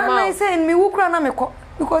ma ni bi ma I say mi wukra na me ko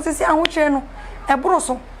because see anwo kire no e bro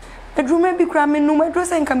so edruma bi kra me no edro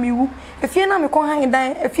se nka mi wu efie na me ko han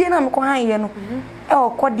dan efie na me ko han ye no e o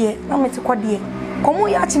ko de na me ti ko de komo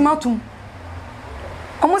ya timatum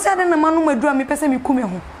omo se ade na manu madura me pese me kume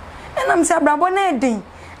ho e na me se abrabo na eden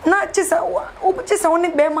na chisa woni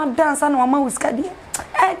be ma dance na ma wuska de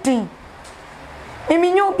eden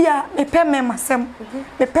me nyo bia me pe me masem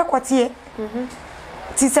me pe kwatie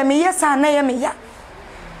ti se me yesa na ye me ya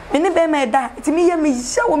me ne be me da ti me ye me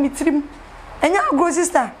hia wo me tirim enya agro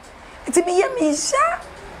sister ti me ye me hia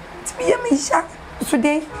ti me ye me hia so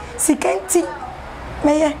den sikanti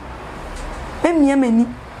me ye me ye mani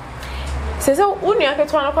se se unu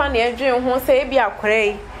aketo na kwa na edwen ho se e bi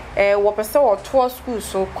akwere wo pese wo to school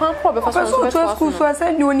so kwan ko be fa so school so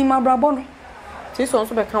se ni oni mabrabo no ti so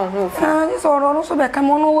be kan ho ofi ni so ro so be kan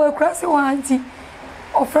mo no wo kura se wa anti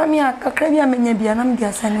ofra mi akakra bi amenya bia na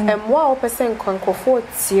mdia sane mo a wo pese nkonkofo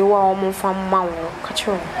tie wa o mo fa ma wo ka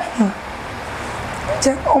che wo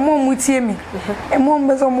je omo mutie mi mo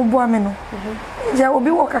mbezo mo bua me no je obi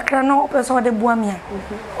wo kakra na o pese o de bua me a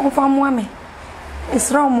o fa mo ame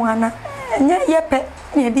isra mo ana nya yepe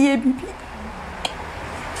ne de ye bibi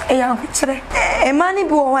ya kire mani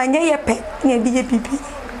bi wo anya yepe ne de ye bibi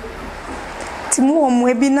ti mu omo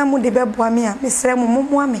ebi na mu de beboa me a mesre mo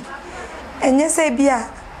mo ame enye se bi a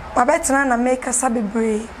babetena na make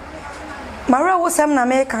sabebre mara wo sem na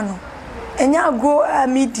make no enya agro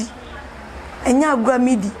amidi enya agro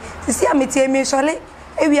amidi sisi ameti emi sole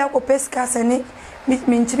ewi akopeska sene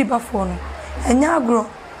mi nchiri bafo no enya agro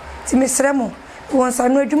ti mesre mo wonsa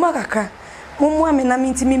no adwuma kakra momu ame na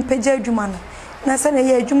minti mpeja adwuma no na se na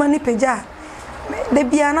ye adwuma ni peja de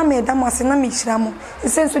bia na me da mase na me hira mo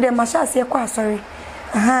senso de machase e kwa asori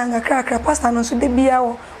aha ngakra pastor no so de bia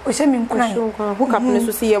wo o she mi nkran ho kap ne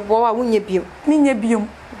so se ye bo a wonye biom minye biom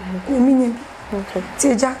minye bi okay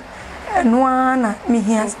teja no ana mi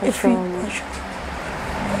hia efi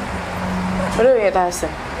Pero ye da se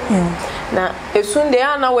na esunde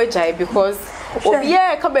ana wejai because obi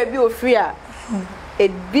e ka ba bi ofri a e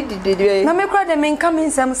bididide na me kra de me nka me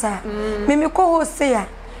nsam sa me ko ho se ya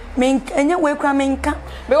me enye we kra me nka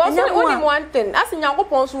because only one thing as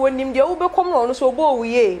nyankopon so wonim de wo be kom no so obo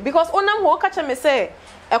owiye because onam ho ka che me se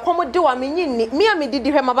e kom de wa me nyinni me a me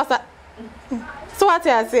didi hwe mabasa so what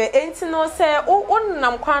I say enti no se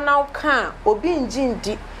onam kwa na ka obi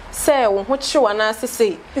njindi se wo ho chiwa na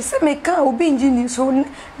sese se me ka obi njindi so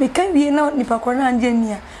me ka wie na nipa kwa na anje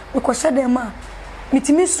nia me ko shade ma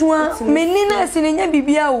mitimi suwa meni na sinenya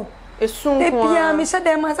bibia o esun ko epia me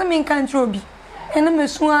shade ma se me nka ntro bi ena me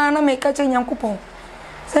suwa na me ka che nyankopon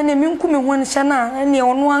se ne me nku me ho nhya na ne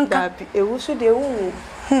ono anka ewu so de wu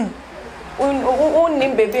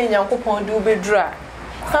nim bebe nyankopon de obedura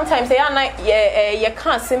sometimes say na ye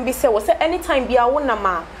kan sim bi say wo say anytime bia wo na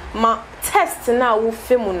ma test na wo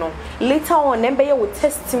femu no later on embe ye wo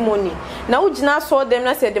testimony na wo gina so dem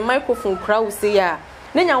na say the microphone kra wo say ya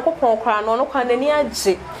na nyankopon kra no kwa na ni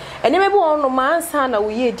age ene me bi won no ma ansa na wo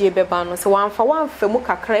ye die beba no se wanfa mu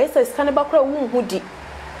kakra ese skane ba kra wo hu di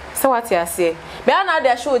se wate ase be na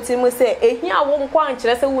da show ti mu se ehia wo nkwa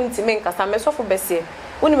ankire se wo ntime nkasa me sofo bese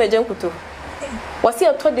woni meje nkuto wase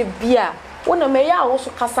eto de bia wona me ya wo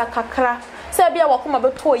so kasa kakra se bia wakoma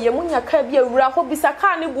beto ye munya ka bia wura ho bisa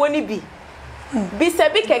ka ne bo ni bi bisa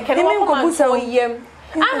bi keke ne wakoma to yem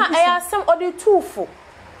aha aya sem odi tufu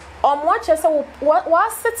omo ache se wa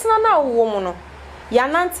setna na wo mu no ya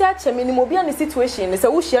nanti ache me ni mo bia ne situation ne se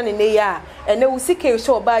wo hia ne ne ya ene wo sike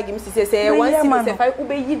show bag mi se wan si se fa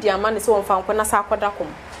ube yidi ama ne se won fa nko na sa akoda kom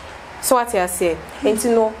so what I say enti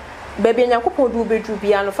no baby nyakopon du bedru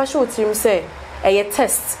bia no fa show trim se eye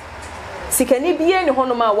test sikani bia ne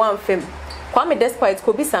hono ma wan fem kwa me despite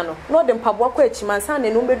ko bisa no de mpaboa kwa achimansa ne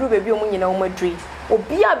no bedru baby omu nyina omu adui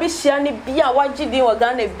obi a be hia ne bia wagide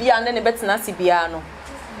organa bia ne betena si bia no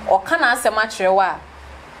o kana asem a kirewa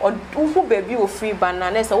odu baby o free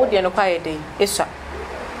banana na se wo de no kwa yede esha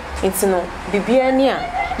enti no bibia ni a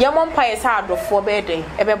ya mompa ye sa adofo be den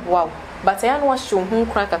ebeboa but ya no wa show hu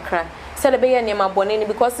kran kakra se de be ye ne mabone ni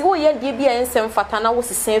because wo ye de bia ensem fata na wo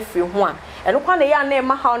sesen afiri ho a eno kwa na ya na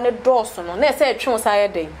ma ha ne dose no na se etwe sa ye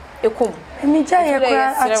den ekum mi ja ye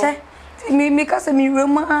kra ache mi ka se mi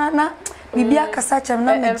rema na bibia kasa chem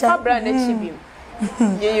na mi ja fa bra na chibim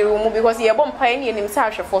ye mu because ye bom pa ni enim sa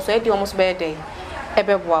ahwefo so e de almost be den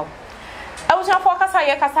ebeboa awusa fo kasa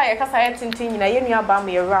ye tintin nyina ye nua ba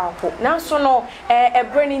me ra ho na so no e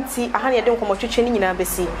branding ti aha ne de nkomotwetwe ni nyina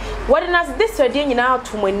besi what na this de nyina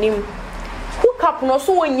atomanim hook up no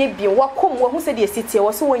so wonye biem wakom wo hu se de city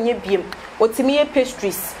wo so wonye biem otimi ye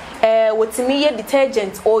pastries wotimi ye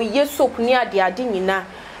detergent or ye soap ni ade nyina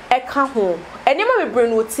eka ho enema bebre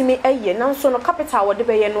no otimi eye na so no capital wo de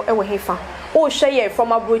be ye no e wo hefa o hwe ye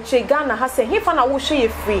from abroche Ghana ha se hefa na wo hwe ye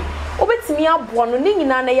free obetimi abo no ni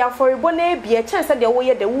nyina na ya forebo na ebie chense de wo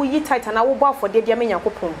ye de wo yi titan na wo bo afode de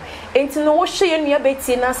menyakopon enti no wo hwe ye nua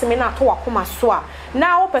betie na se me na to wakoma so a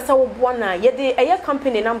na wo pese wo bo na ye de eye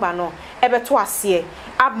company number no ebeto ase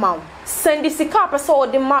abmaw send sika pese wo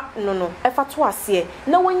de ma no efa to ase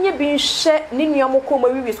na wonye bi nhwe ni nua mokoma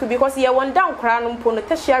wiwi so because ye won down kra no mpo no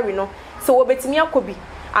tertiary no so wo betimi akobi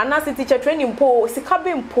anase teacher training po sika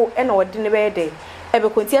be mpo e na odi ne be de e be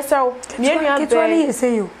konti esaw mienu abe ketwani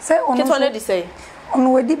say you say ono ketwani dey say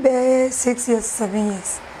ono wedi be 6 years 7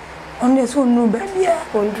 years ono so no be bia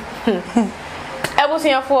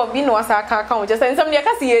ebusuafo bi no wasa aka aka o je say nsam ne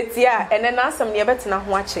ka se yetia ene na asam ne betena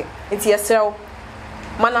ho ache enti esaw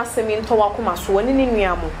mana semi ntowa koma so woni ne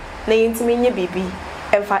nuamo na yentimi nye bibi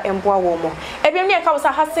emfa emboa wo mo ebiam ne ka wo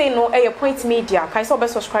sa ha sei no Point Media kai so be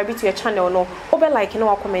subscribe to your channel no obe like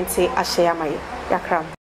no comment a share amaye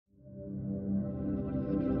yakram